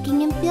what's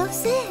making him feel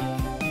sick.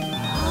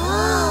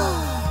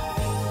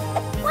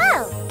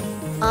 Well,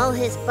 all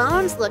his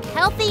bones look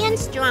healthy and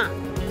strong.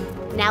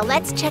 Now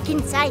let's check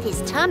inside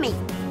his tummy.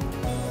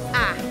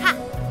 Aha!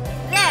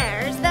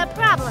 There's the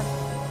problem.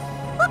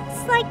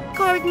 Looks like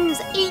Gordon's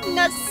eaten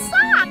a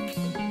sock.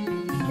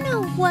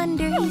 No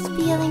wonder he's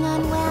feeling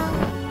unwell.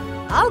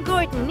 All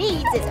Gordon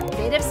needs is a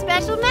bit of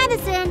special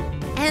medicine,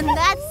 and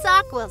that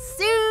sock will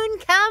soon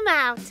come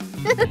out.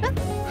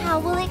 How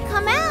will it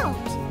come out?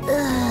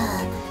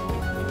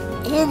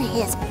 In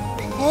his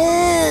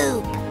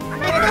poop.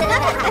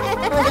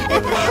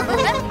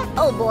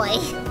 Oh boy.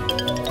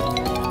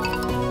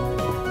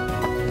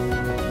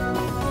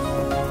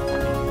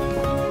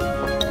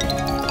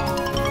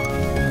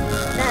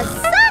 The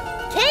sock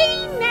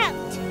came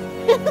out.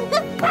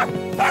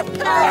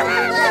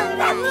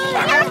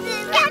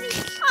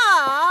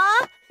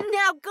 Aww,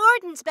 now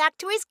Gordon's back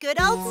to his good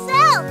old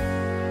self.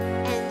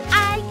 And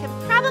I can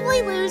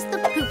probably lose the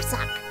poop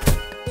sock.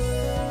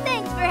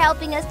 Thanks for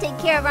helping us take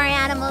care of our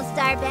animals,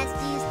 Star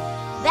Besties.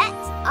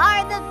 Vets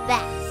are the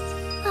best.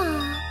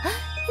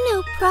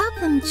 No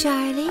problem,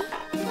 Charlie.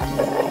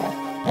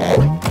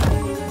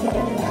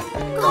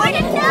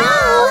 Gordon,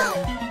 no!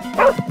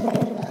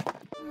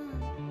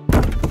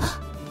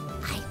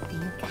 I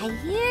think I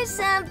hear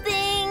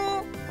something.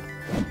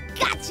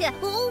 Gotcha!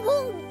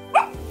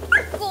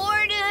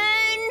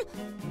 Gordon!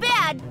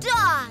 Bad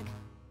dog!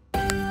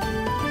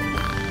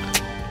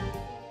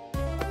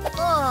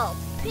 Oh,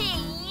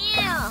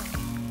 yeah.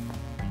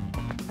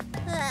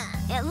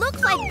 It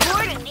looks like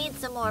Gordon needs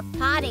some more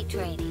potty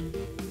training.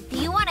 Do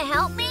you want to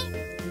help me?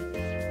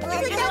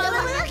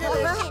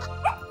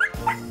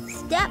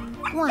 Step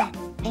 1.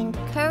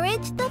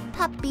 Encourage the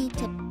puppy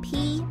to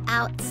pee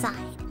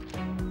outside.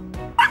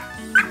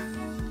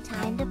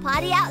 Time to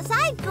potty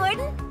outside,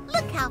 Gordon.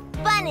 Look how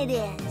fun it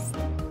is.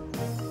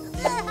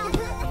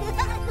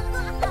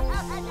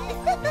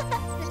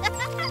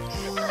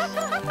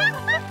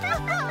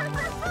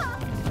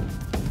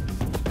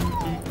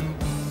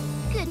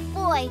 Good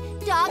boy.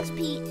 Dogs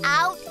pee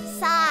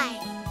outside.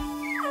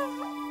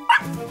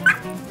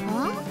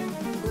 Huh?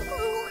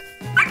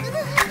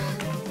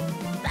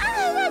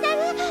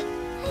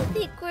 I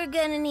think we're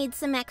gonna need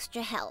some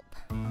extra help.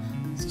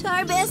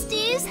 Star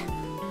Besties,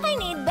 I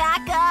need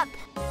backup.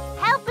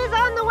 Help is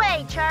on the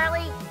way,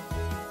 Charlie.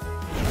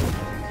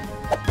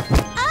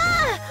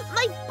 Ah!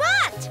 My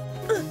butt!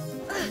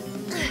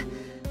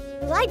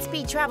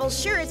 Lightspeed travel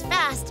sure is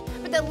fast,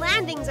 but the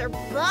landings are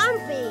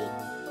bumpy.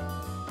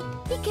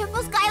 Be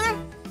careful, Skylar.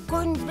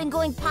 Gordon's been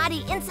going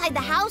potty inside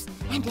the house,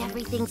 and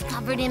everything's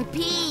covered in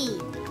pee.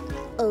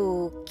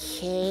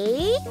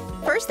 Okay.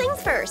 First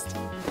things first.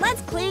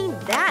 Let's clean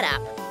that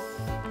up.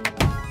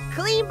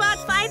 Cleanbot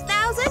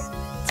 5000,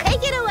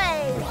 take it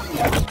away.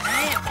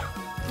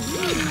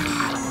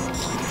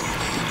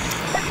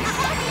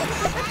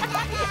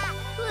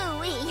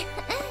 Woo-wee.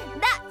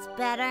 That's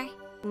better.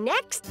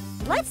 Next,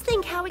 let's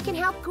think how we can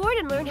help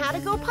Gordon learn how to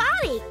go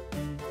potty.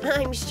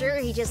 I'm sure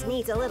he just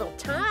needs a little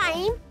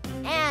time.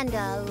 And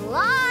a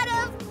lot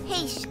of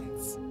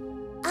patience.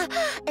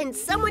 And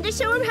someone to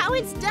show him how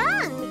it's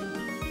done.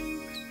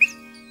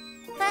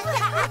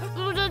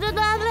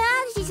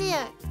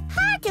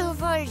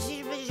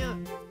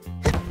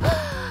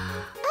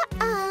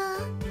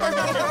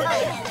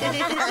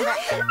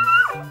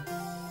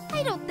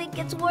 I don't think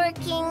it's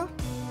working.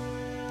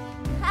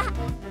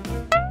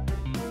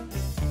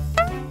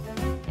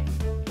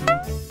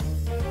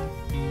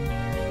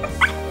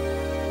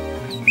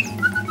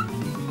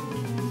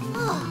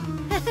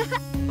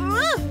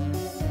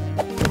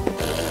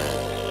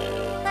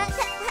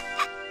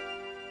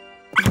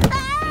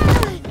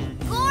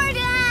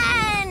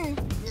 Gordon!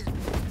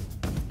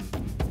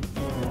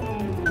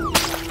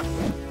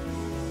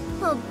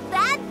 Well,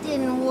 that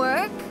didn't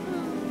work.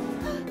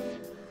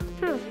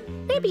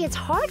 Maybe it's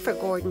hard for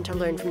Gordon to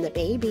learn from the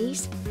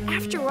babies.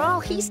 After all,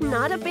 he's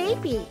not a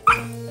baby.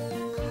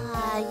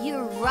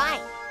 You're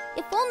right.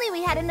 If only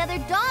we had another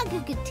dog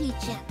who could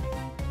teach him.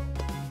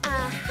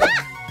 Aha!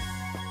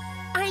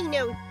 I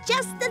know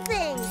just the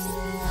thing.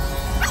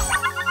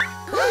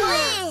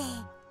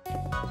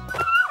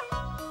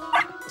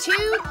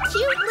 Two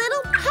cute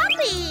little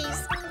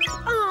puppies.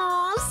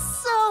 Oh,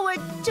 so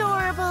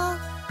adorable.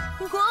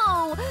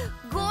 Whoa,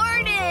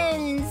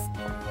 Gordons!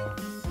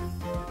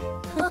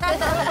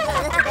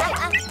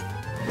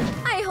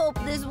 I hope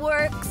this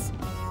works.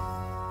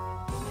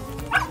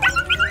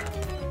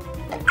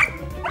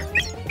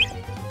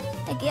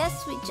 I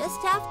guess we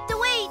just have to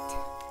wait.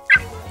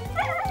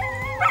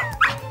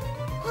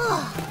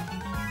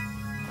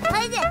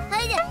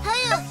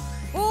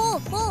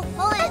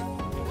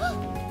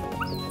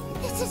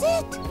 This is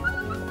it!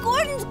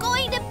 Gordon's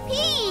going to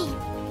pee!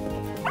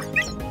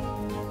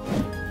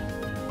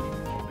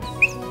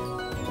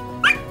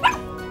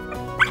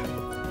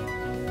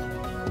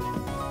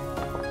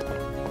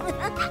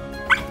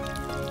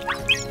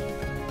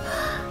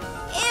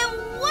 It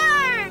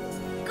worked!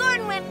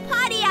 Gordon went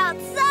potty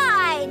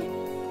outside!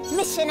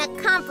 Mission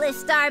accomplished,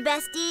 Star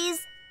Besties!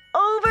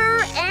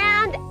 Over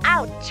and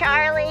out,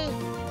 Charlie.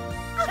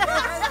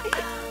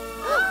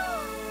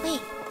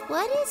 Wait,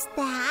 what is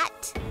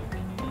that?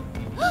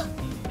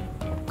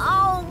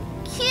 Oh,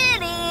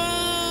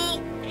 Kitty!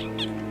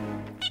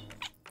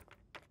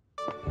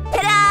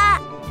 Ta-da!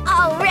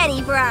 All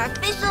ready for our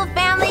official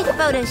family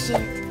photo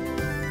shoot.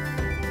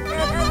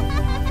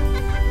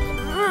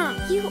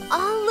 You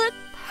all look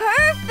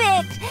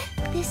perfect!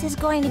 This is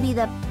going to be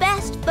the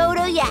best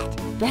photo yet.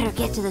 Better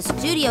get to the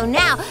studio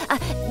now.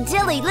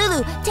 Dilly,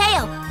 Lulu,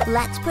 Teo,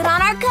 let's put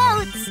on our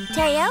coats.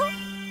 Teo?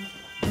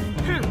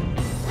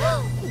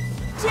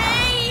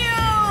 Teo!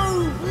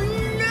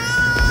 No!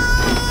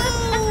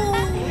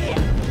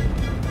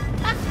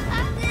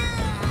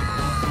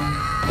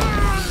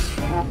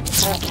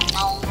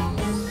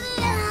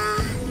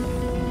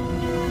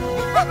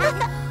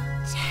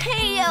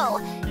 Teo,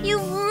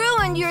 you've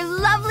ruined your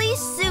lovely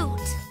suit.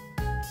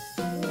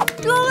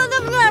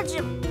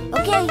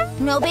 Okay,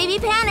 no baby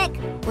panic.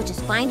 We'll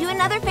just find you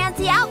another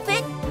fancy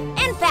outfit,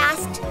 and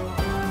fast.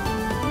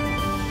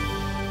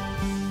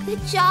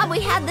 Good job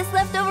we had this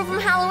left over from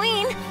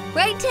Halloween.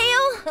 Right,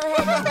 Teo?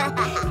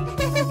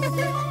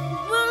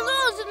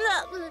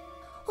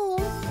 Oh,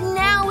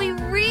 now we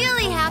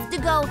really have to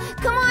go.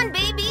 Come on,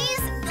 babies.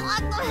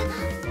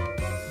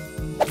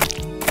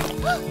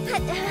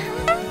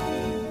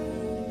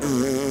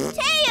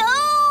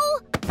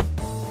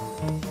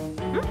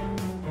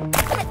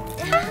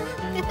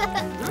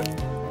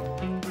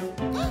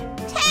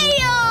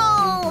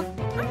 Teo!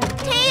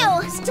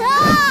 Teo,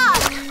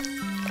 stop!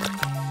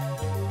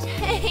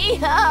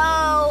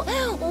 Teo,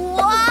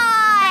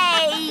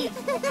 why?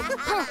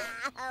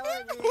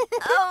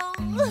 Oh,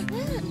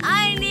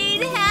 I need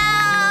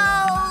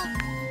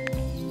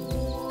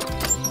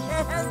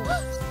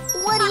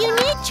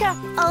Gotcha!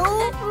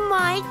 Oh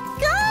my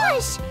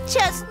gosh!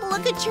 Just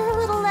look at your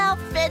little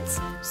outfits.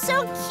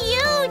 So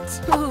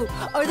cute! Ooh,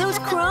 are those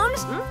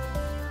crumbs?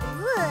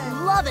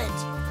 Love it!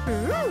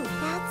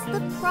 That's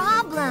the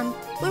problem.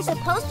 We're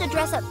supposed to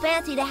dress up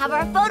fancy to have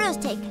our photos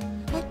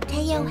taken. But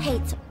Teo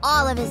hates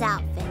all of his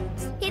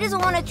outfits. He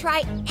doesn't want to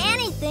try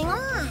anything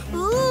on.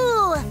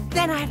 Ooh!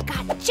 Then I've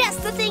got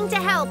just the thing to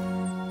help.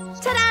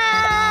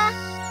 Ta-da!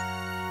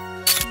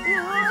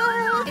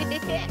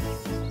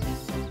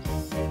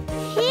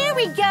 Here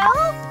we go!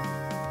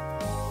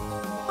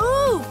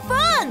 Ooh,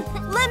 fun!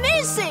 Let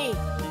me see.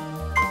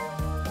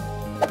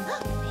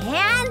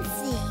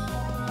 Fancy.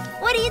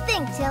 What do you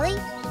think, Tilly?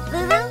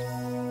 Lulu?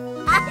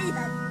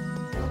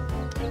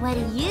 What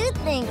do you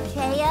think,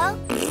 Teo?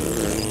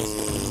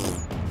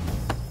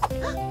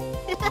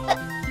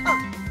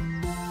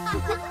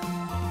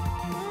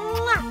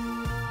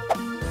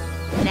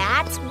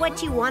 That's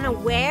what you want to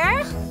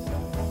wear?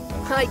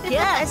 I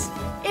guess,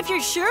 if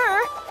you're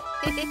sure.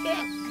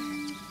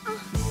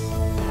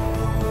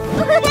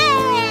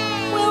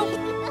 Well,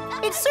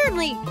 it's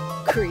certainly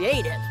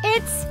creative.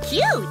 It's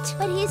cute.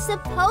 But he's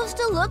supposed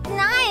to look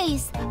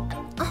nice.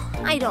 Oh,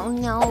 I don't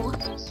know.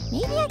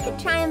 Maybe I could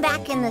try him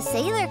back in the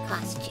sailor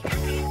costume.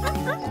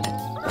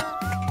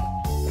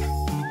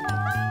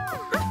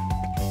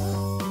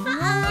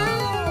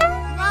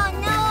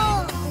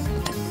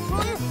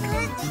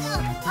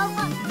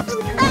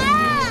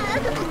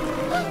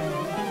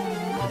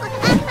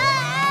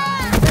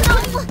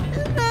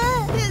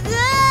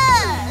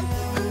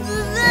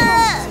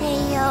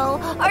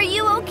 Are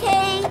you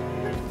okay?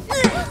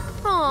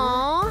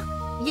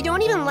 Aw, you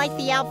don't even like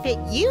the outfit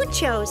you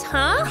chose,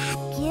 huh?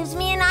 Gives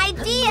me an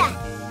idea.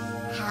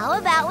 How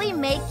about we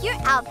make your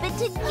outfit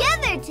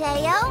together,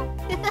 Teo?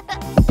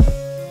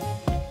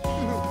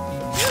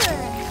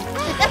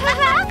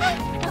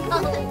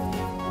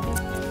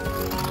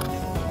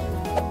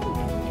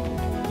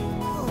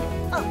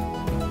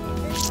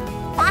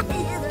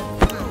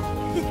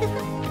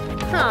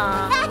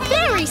 Aw,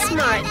 very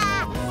smart.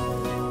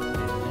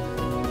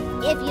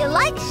 If you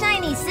like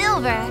shiny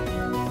silver,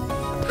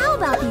 how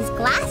about these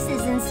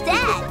glasses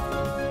instead?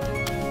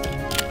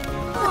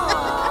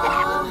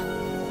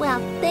 Well,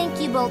 thank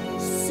you both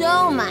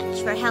so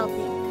much for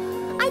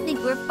helping. I think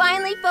we're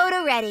finally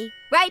photo ready.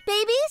 Right,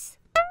 babies?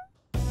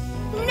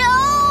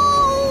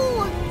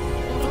 No!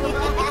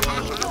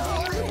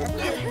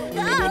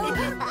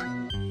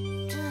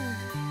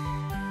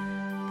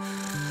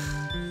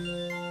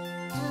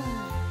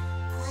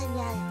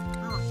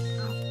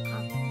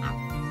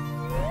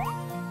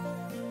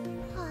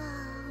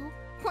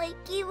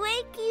 Wakey,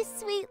 wakey,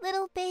 sweet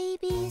little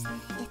babies.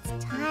 It's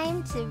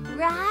time to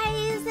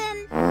rise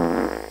and...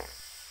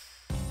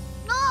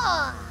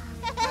 Oh!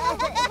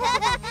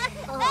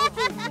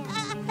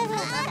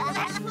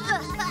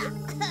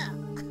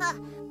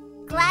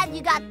 Glad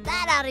you got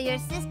that out of your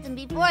system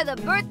before the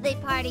birthday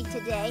party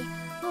today.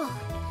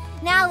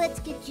 Now let's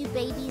get you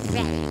babies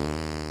ready.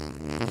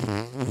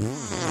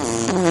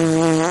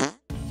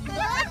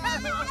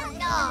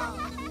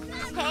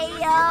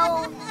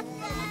 Teo!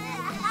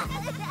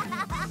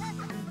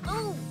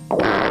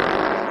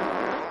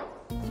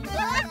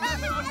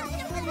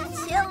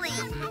 Tilly,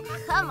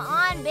 come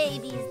on,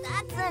 babies,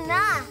 that's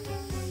enough.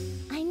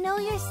 I know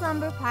your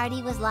slumber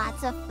party was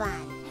lots of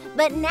fun,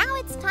 but now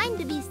it's time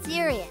to be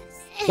serious.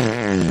 This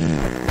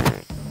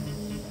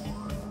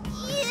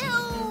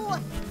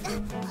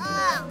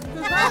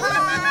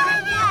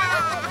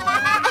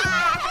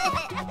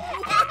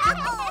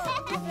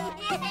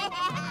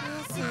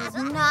is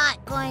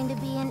not going to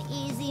be an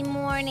easy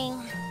morning.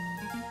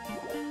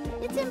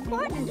 It's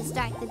important to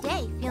start the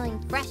day feeling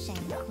fresh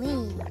and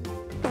clean.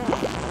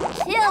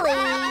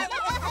 Tilly!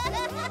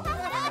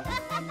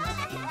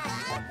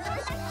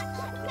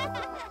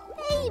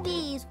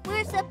 Babies,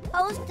 we're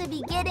supposed to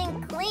be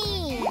getting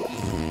clean.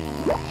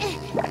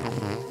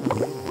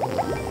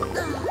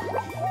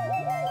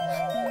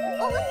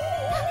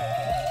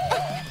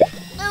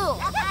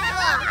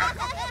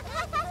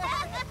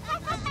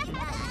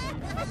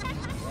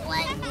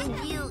 What did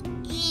you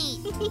eat?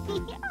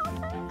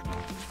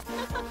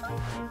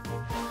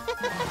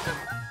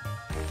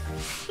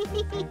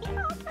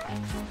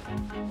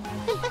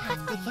 We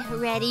have to get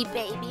ready,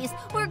 babies.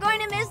 We're going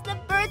to miss the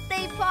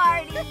birthday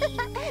party.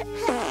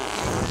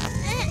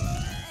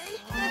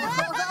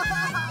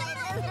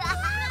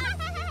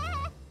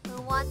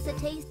 Who wants a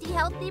tasty,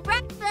 healthy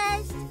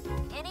breakfast?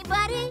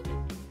 Anybody?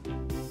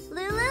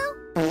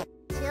 Lulu?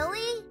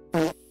 Tilly?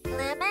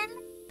 Lemon?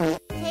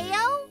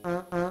 Teo?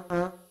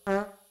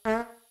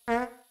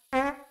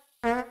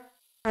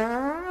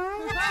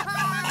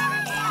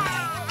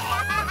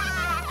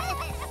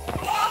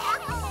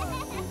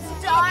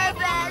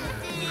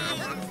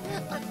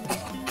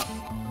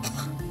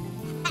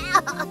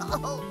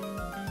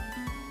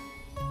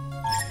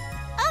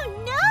 Oh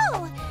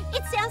no!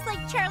 It sounds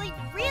like Charlie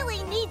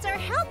really needs our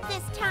help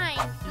this time.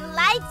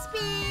 Light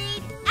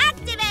speed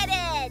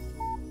activated!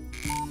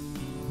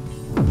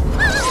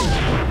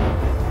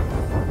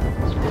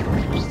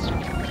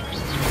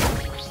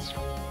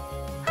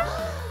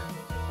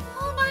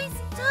 Oh my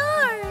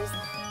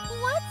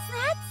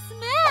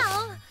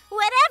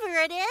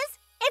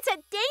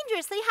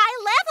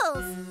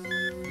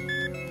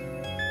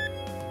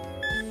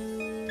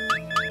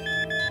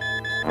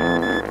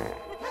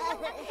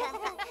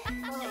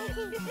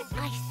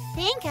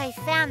think I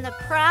found the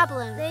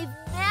problem. They've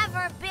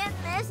never been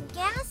this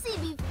gassy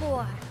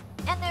before.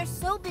 And they're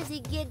so busy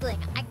giggling,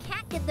 I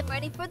can't get them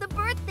ready for the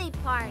birthday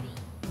party.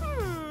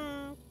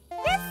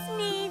 This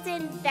needs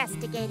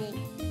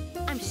investigating.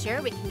 I'm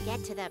sure we can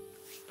get to the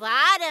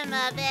bottom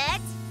of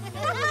it.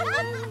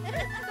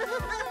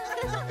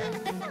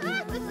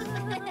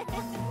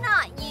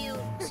 Not you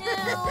two.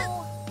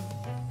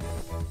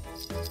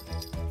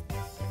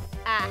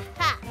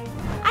 Aha!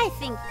 I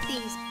think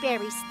these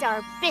berry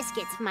star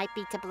biscuits might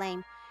be to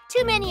blame.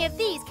 Too many of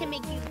these can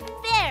make you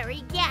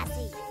very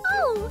gassy.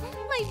 Oh,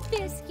 my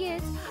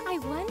biscuits. I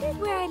wondered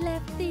where I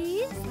left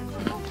these.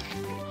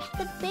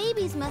 The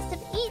babies must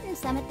have eaten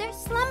some at their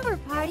slumber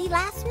party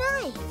last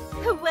night.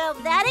 Well,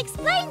 that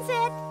explains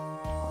it.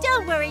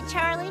 Don't worry,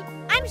 Charlie.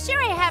 I'm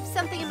sure I have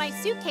something in my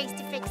suitcase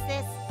to fix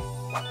this.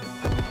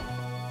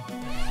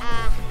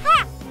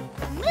 Aha!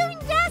 Moon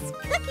dust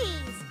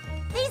cookies.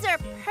 These are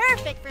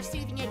perfect for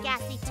soothing a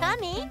gassy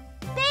tummy.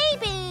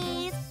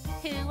 Babies,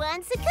 who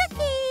wants a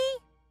cookie?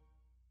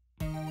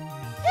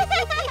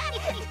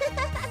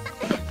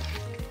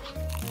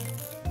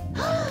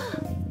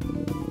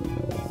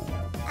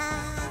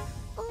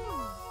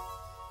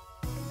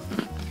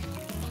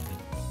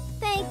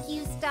 Thank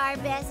you, Star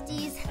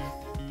Besties.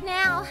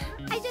 Now,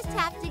 I just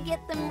have to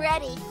get them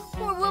ready,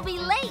 or we'll be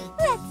late.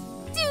 Let's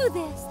do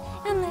this,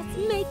 and let's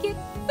make it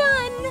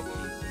fun.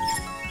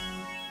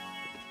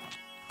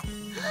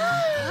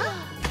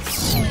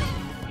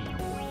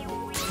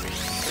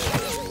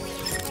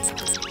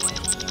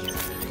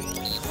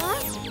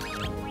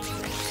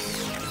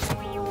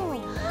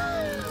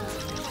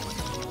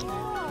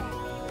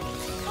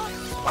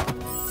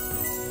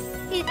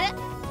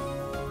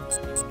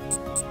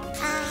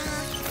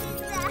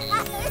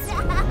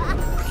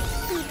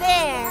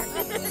 There!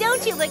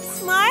 Don't you look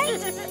smart?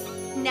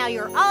 Now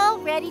you're all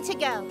ready to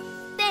go.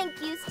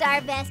 Thank you, Star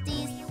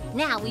Besties.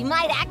 Now we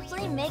might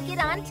actually make it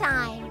on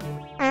time.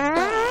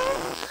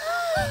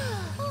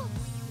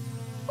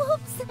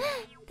 Oops,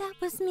 that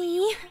was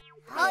me.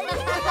 What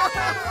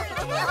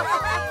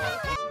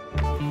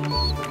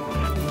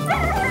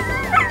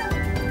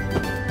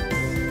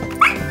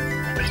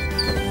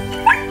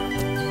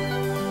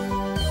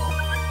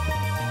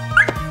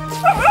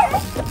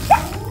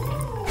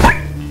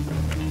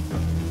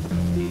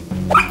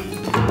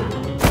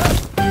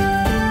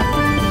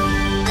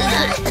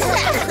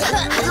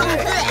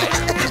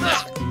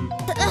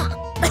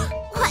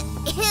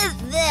is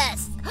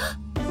this?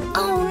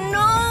 Oh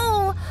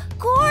no!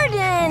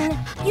 Gordon!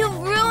 You've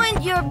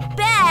ruined your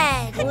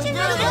bed!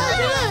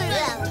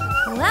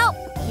 Well,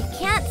 you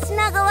can't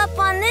snuggle up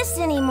on this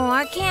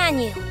anymore, can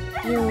you?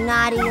 You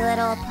naughty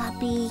little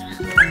puppy.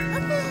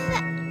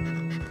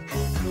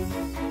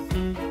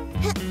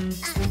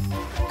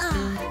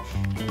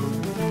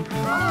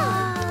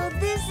 Oh,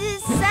 this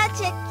is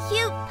such a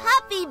cute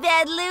puppy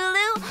bed,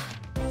 Lulu.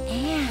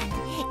 And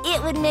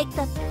it would make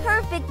the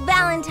perfect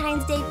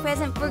Valentine's Day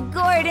present for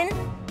Gordon.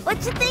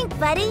 What you think,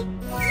 buddy?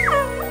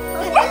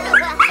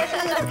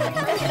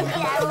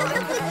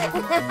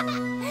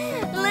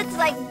 Looks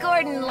like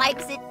Gordon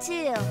likes it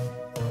too.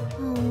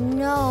 Oh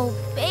no,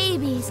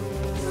 babies.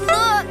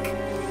 Look!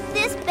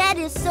 This bed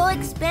is so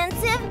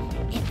expensive,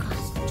 it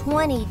costs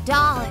 $20.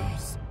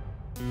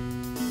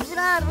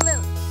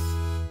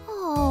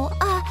 Oh,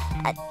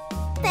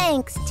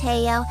 thanks,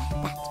 Teo.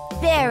 That's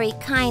very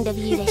kind of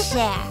you to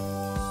share.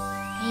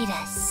 Wait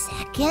a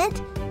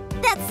second.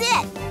 That's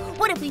it!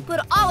 What if we put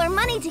all our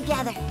money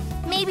together?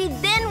 Maybe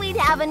then we'd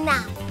have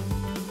enough.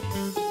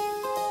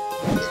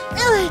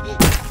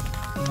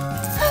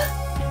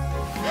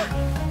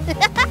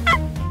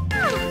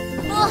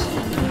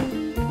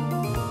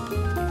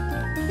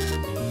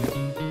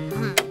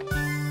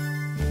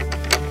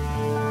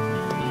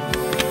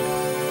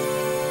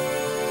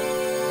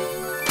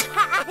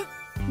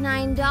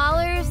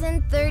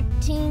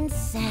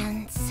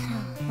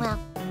 $9.13. Well,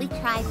 we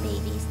tried,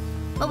 babies,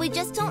 but we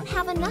just don't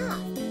have enough.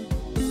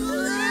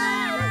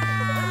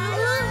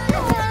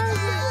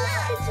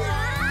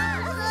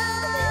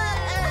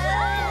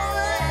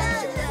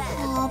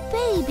 Oh,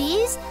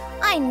 babies,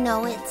 I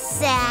know it's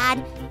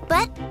sad,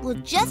 but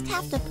we'll just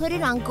have to put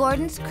it on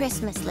Gordon's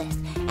Christmas list.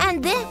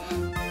 And then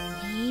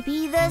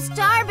maybe the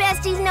Star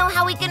Besties know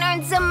how we can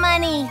earn some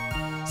money.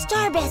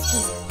 Star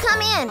Besties,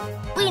 come in.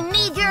 We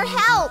need your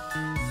help.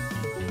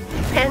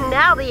 And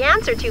now the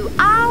answer to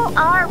all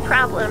our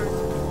problems.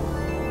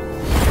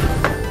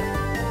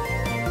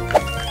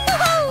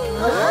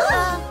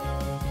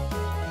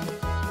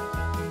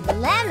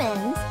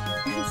 Lemons?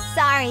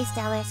 Sorry,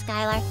 Stellar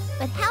Skylar,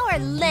 but how are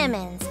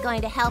lemons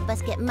going to help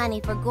us get money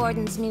for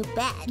Gordon's new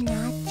bed?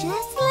 Not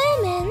just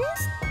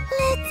lemons.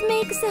 Let's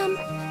make some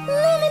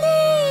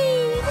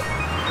lemonade!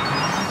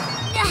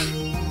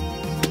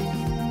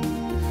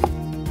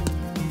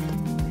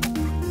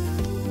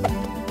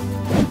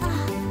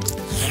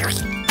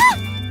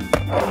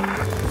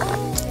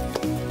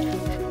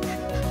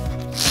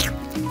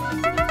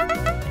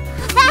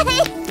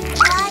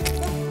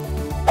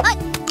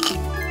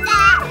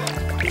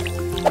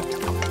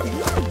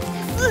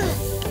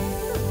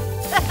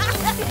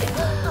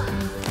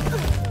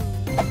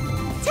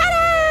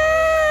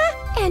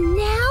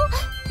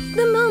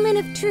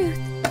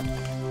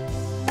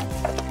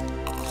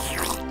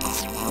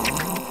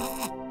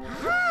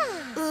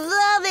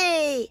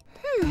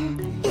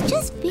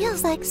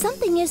 Looks like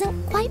something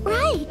isn't quite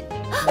right.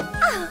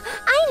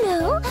 I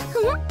know.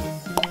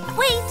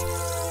 Wait,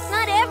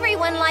 not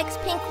everyone likes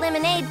pink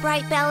lemonade,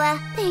 Bright Bella.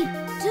 They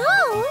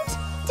don't?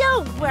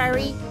 Don't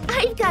worry,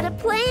 I've got a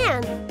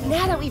plan.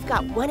 Now that we've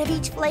got one of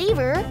each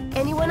flavor,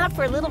 anyone up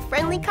for a little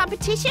friendly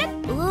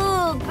competition?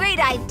 Ooh, great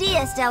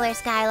idea, Stellar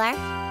Skylar.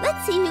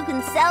 Let's see who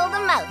can sell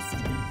the most.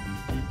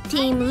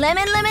 Team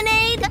Lemon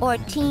Lemonade or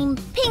Team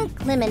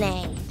Pink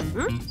Lemonade?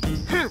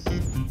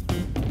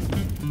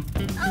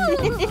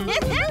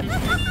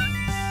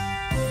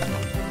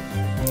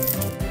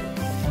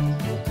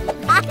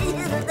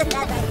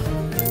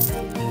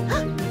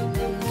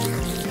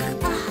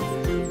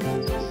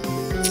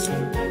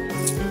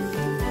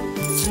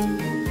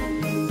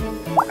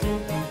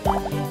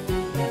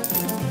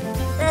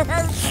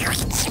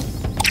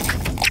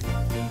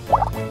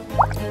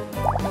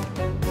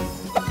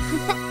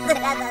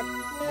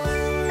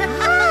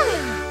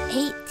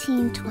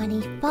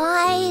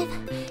 $18.25,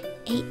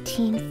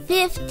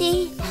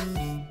 $18.50,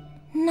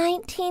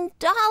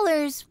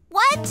 $19.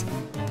 What?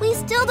 We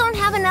still don't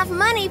have enough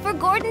money for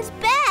Gordon's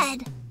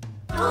bed.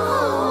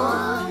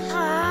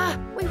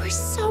 We were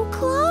so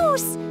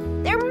close.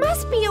 There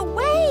must be a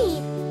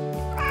way.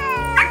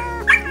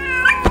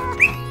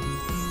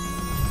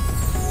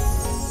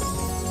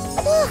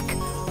 Look,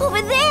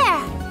 over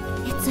there.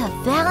 It's a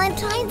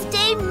Valentine's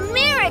Day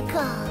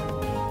miracle.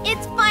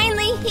 It's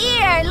finally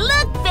here.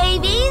 Look,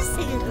 babies.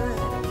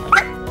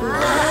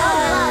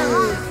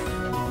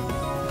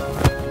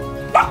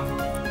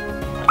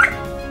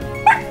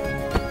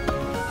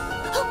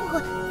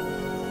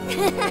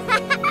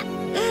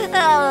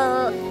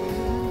 Oh.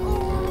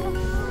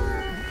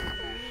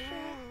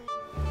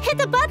 Hit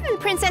the button,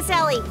 Princess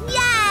Ellie.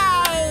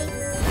 Yay!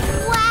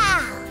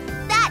 Wow,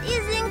 that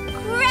is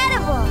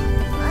incredible.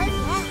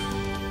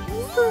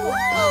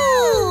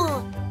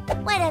 Ooh.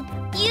 What a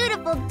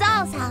beautiful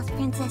doll's house,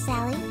 Princess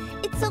Ellie.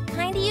 It's so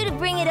kind of you to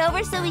bring it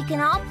over so we can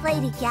all play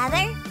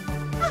together.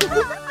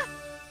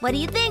 What do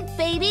you think,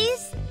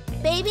 babies?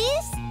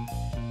 Babies?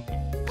 Oh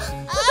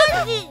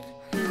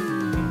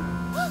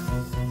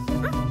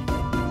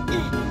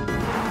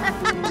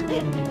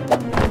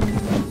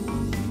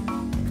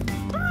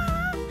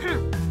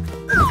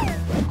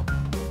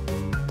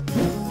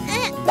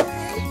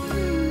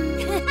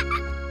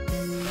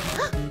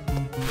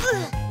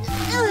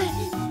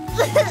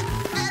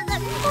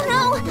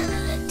no!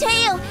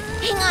 Teo,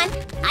 hang on.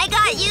 I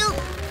got you.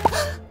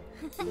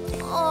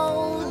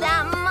 Oh,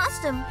 that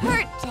must have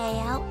hurt,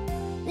 Teo.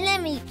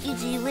 Let me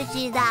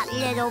witchy that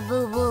little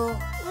boo-boo.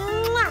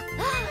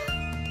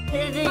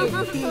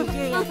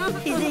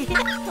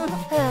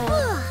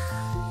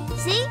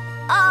 See?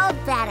 All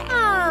better.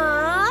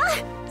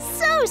 Aww,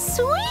 so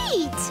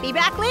sweet. Be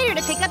back later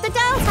to pick up the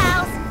doll's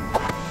house.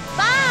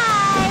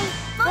 Bye.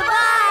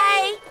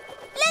 Bye-bye.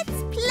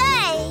 Let's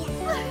play.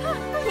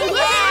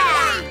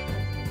 Yeah.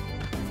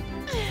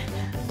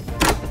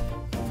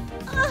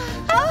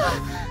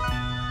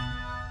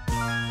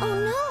 Oh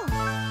no.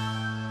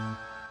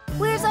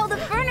 Where's all the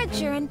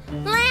furniture and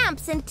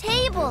lamps and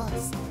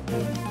tables?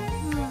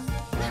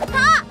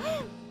 Ha!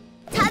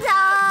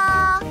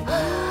 Ta-da!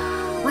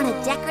 Want to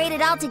decorate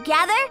it all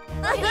together?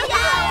 Yay!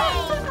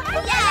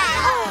 Yeah!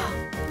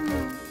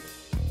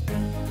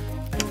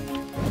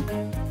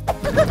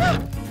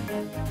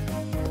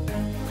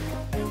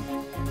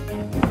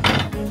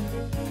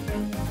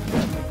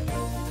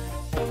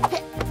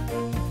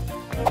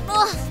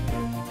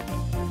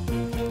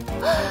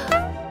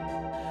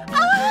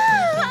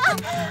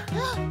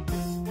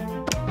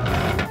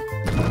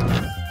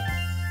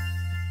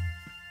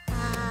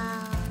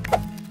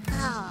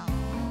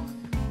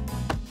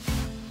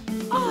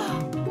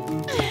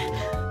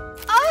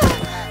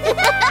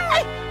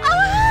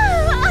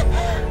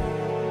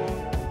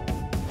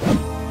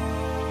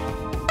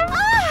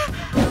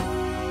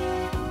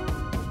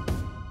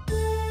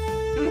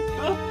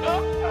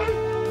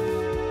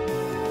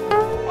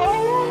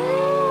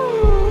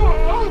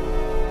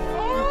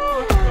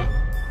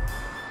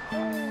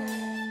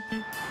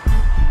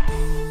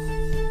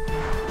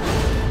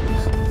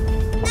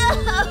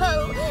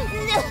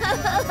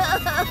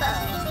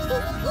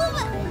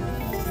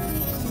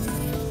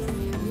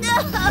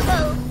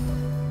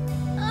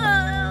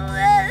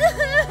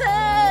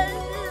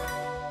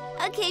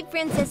 Okay,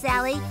 Princess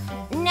Ellie.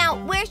 Now,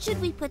 where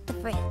should we put the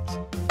fridge?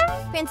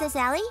 Princess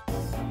Ellie?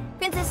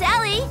 Princess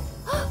Ellie?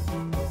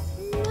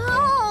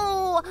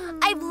 No!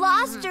 I've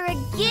lost her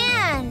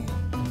again.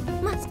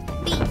 Must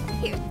be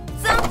here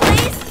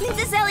someplace.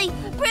 Princess Ellie!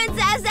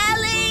 Princess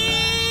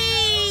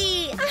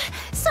Ellie!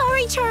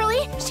 Sorry,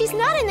 Charlie. She's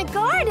not in the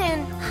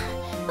garden.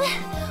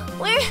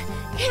 Where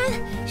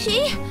can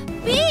she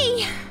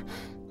be?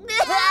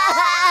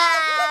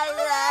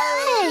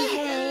 Hey,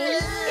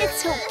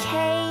 it's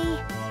okay.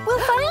 We'll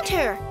find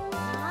her.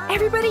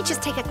 Everybody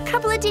just take a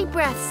couple of deep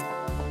breaths.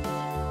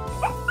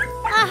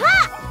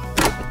 Aha!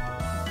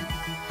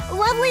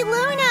 Lovely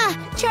Luna!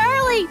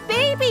 Charlie!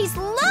 Babies,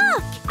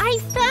 look! I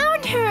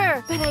found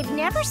her! But I've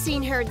never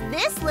seen her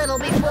this little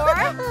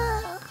before.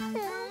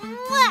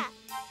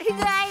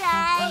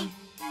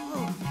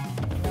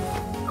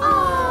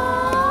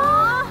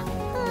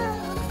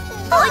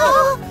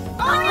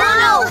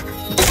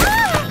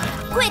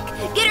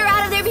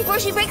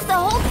 the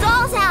whole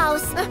doll's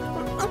house.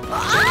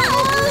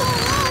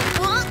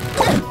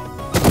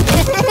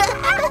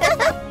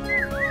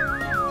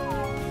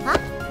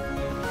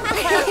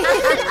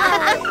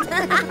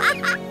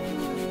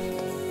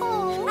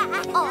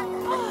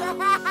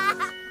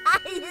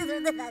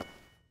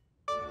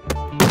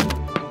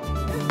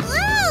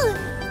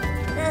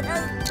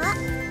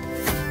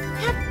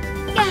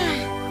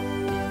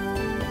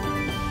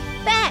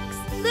 Bex,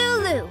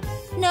 Lulu,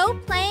 no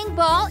playing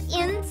ball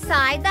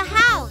inside the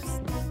house.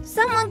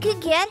 Someone could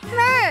get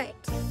hurt.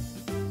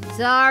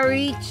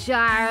 Sorry,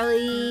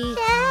 Charlie.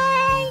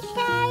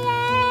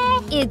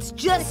 It's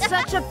just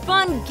such a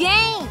fun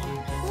game.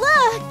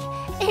 Look,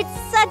 it's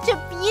such a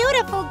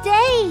beautiful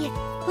day.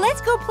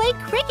 Let's go play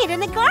cricket in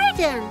the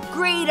garden.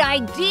 Great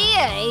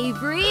idea,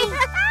 Avery.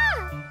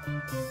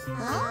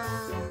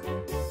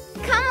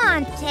 Come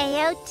on,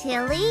 Teo,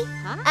 Tilly.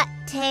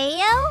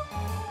 Teo?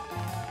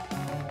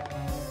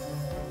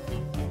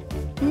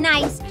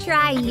 Nice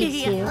try,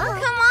 you two.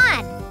 Come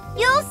on.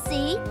 You'll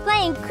see.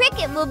 Playing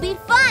cricket will be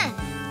fun.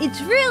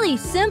 It's really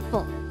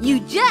simple. You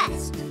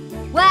just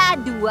wah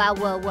do wah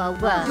wah wah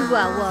wah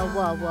wah wah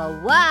wah wah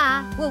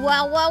wah wah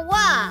wah wah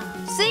wah.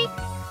 See?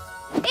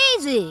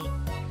 Easy.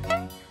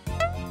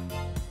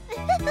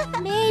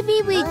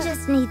 Maybe we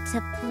just need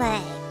to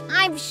play.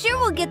 I'm sure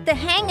we'll get the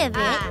hang of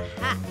it.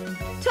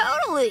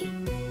 Totally.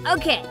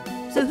 Okay,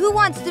 so who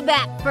wants to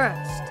bat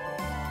first?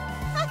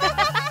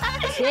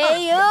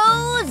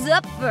 Teo's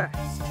up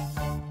first.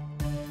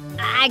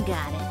 I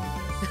got it.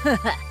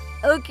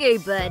 Okay,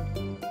 bud.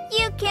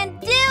 You can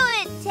do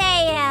it, Teo.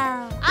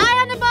 Eye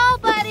on the ball,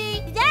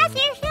 buddy. That's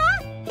your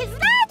shot. It's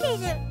not your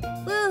shot.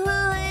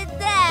 Woohoo is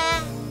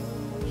that?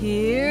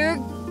 Here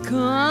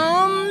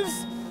comes.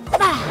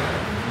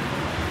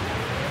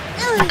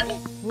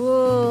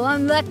 Whoa,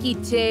 unlucky,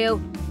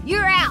 Teo.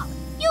 You're out.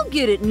 You'll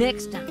get it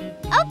next time.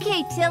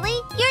 Okay,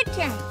 Tilly, your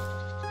turn.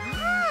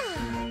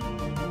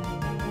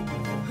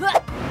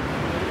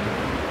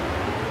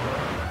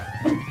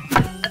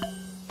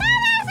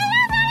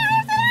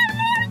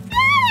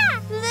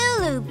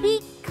 Lulu,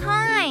 be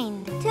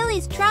kind.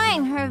 Tilly's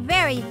trying her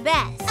very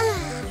best.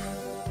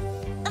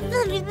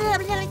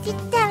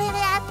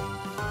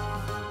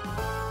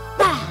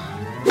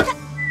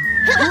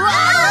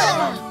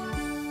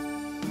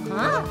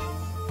 Huh?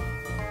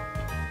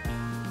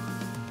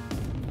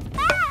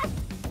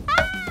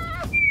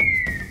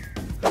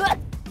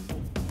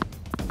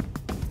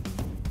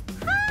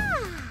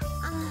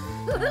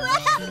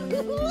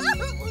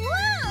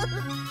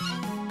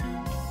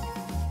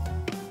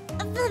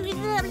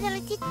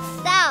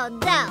 Down,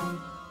 down.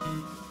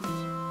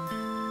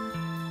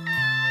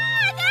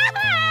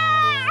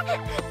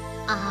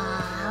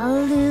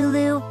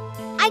 Lulu,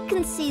 I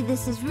can see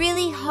this is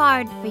really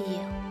hard for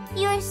you.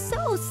 You're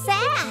so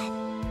sad.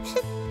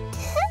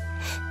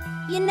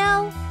 You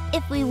know,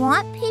 if we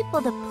want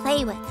people to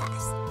play with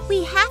us,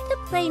 we have to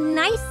play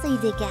nicely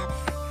together.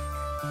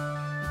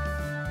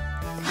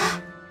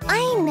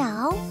 I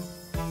know.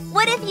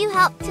 What if you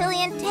help Tilly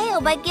and Teo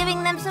by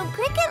giving them some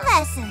cricket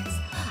lessons?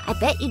 I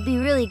bet you'd be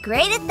really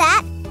great at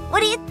that.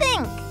 What do you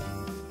think?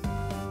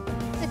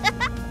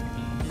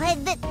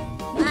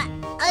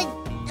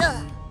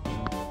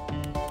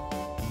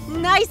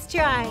 Nice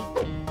try.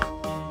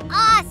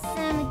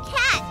 Awesome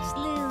catch,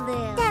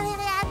 Lulu.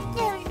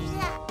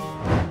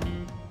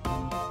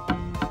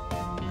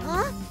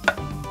 Huh?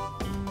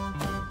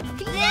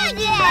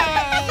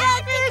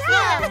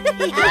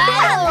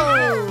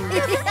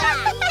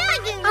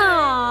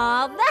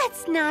 Aw,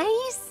 that's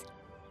nice.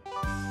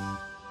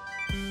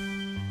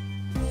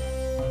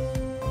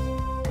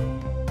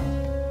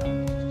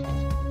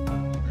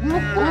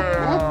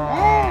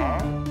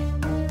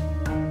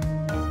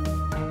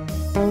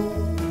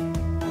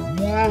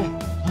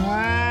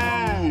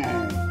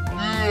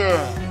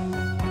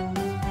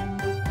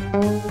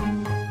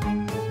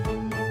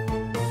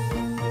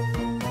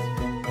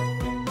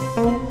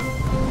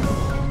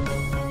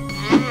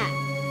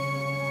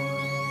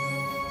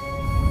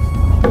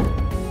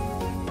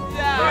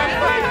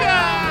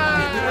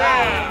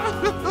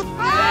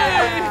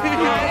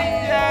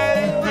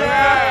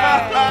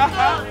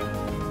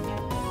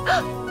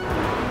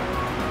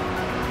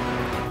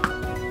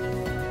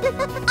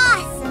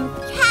 Awesome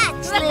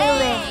catch,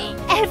 Lulu.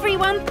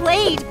 Everyone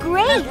played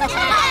great.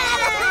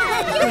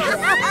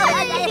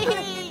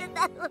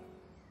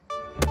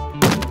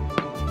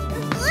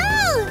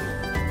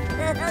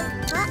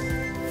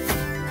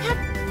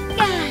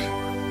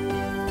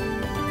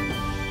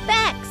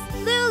 Bex,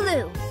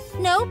 Lulu,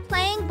 no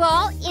playing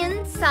ball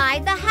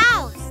inside the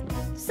house.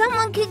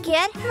 Someone could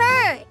get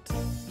hurt.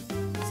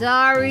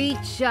 Sorry,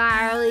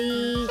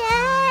 Charlie.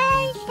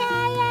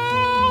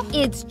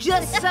 It's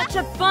just such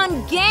a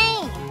fun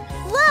game.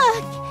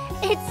 Look,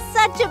 it's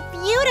such a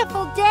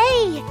beautiful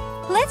day.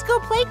 Let's go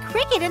play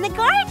cricket in the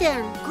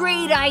garden.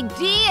 Great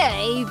idea,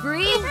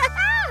 Avery.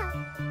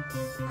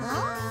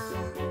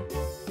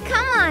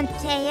 Come on,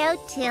 Teo,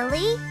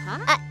 Tilly.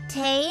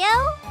 Teo?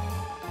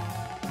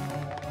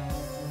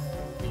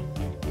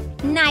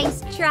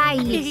 Nice try,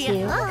 you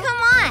two.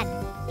 Come on.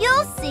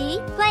 You'll see,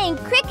 playing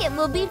cricket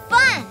will be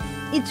fun.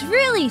 It's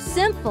really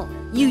simple.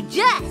 You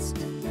just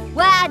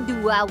wah do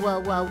wah wah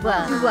wah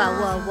wah wah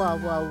wah wah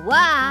wah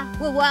wah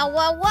wah wah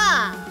wah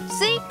wah.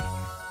 See?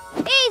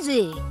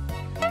 Easy.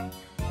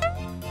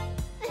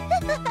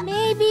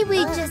 Maybe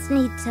we just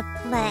need to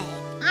play.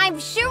 I'm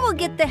sure we'll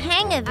get the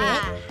hang of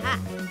it.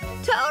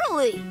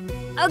 Totally.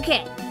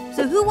 Okay,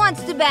 so who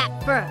wants to bat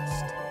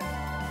first?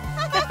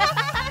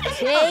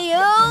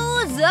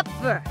 Teo's up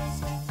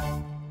first.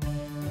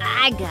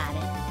 I got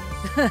it.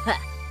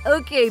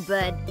 Okay,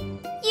 bud.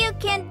 You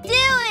can do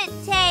it,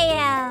 Teo.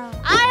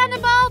 Eye on the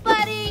ball,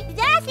 buddy.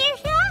 That's your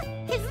shot.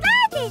 It's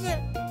not easy.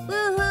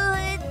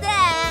 Woohoo, it's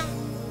that.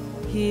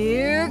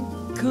 Here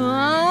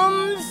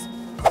comes.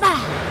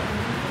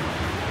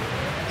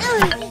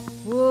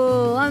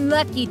 Whoa,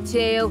 unlucky,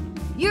 Teo.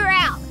 You're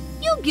out.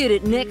 You'll get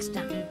it next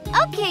time.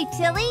 Okay,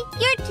 Tilly,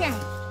 your turn.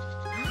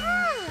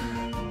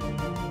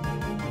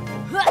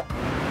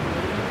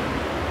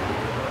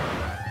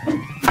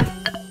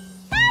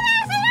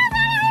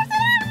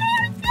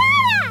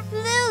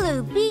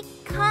 Lulu, be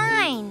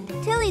kind.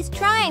 Tilly's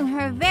trying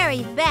her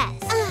very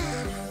best.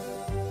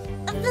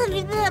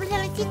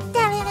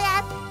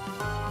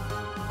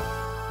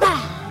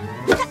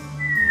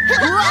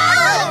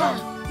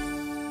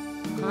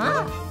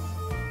 Huh?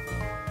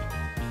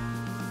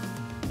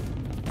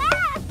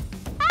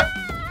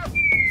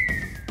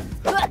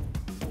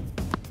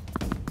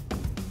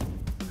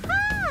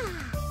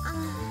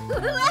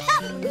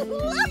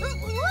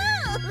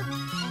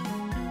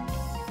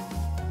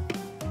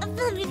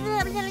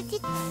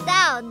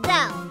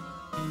 Down.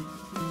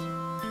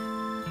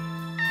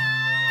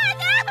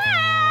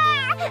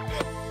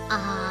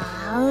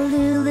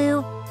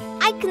 Lulu,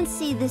 I can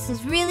see this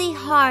is really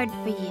hard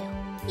for you.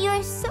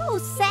 You're so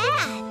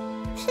sad.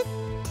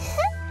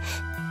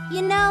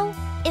 You know,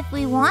 if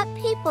we want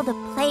people to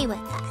play with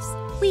us,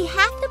 we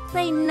have to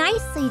play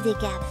nicely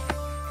together.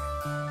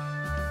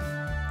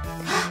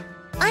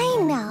 I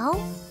know.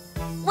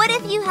 What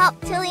if you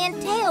helped Tilly and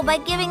Teo by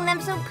giving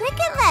them some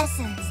cricket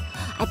lessons?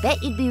 I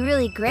bet you'd be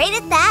really great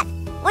at that.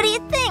 What do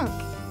you think?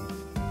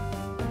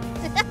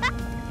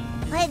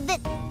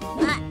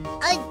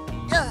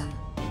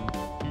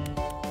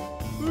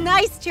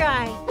 Nice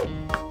try.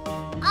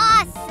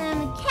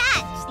 Awesome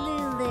catch,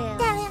 Lulu.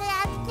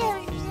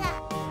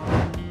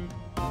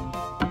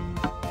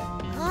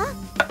 Huh?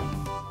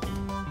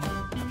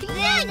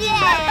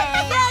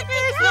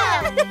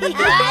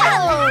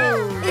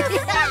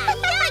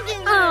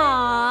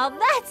 Aw,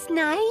 that's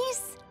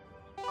nice.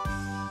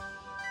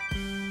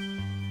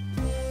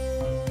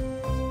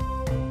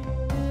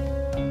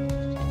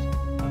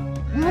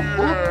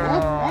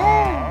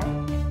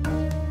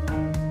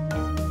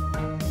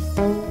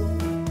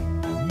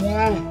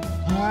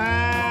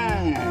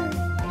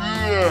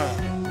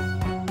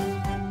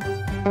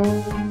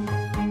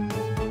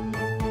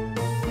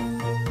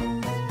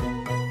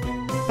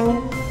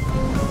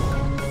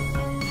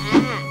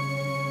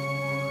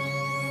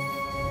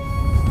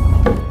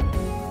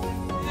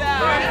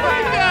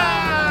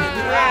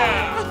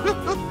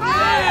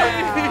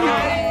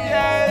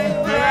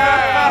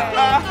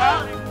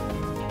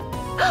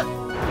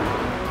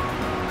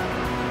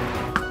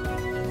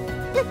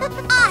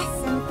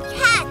 Awesome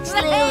catch,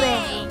 Lulu.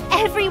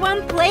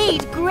 Everyone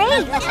played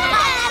great.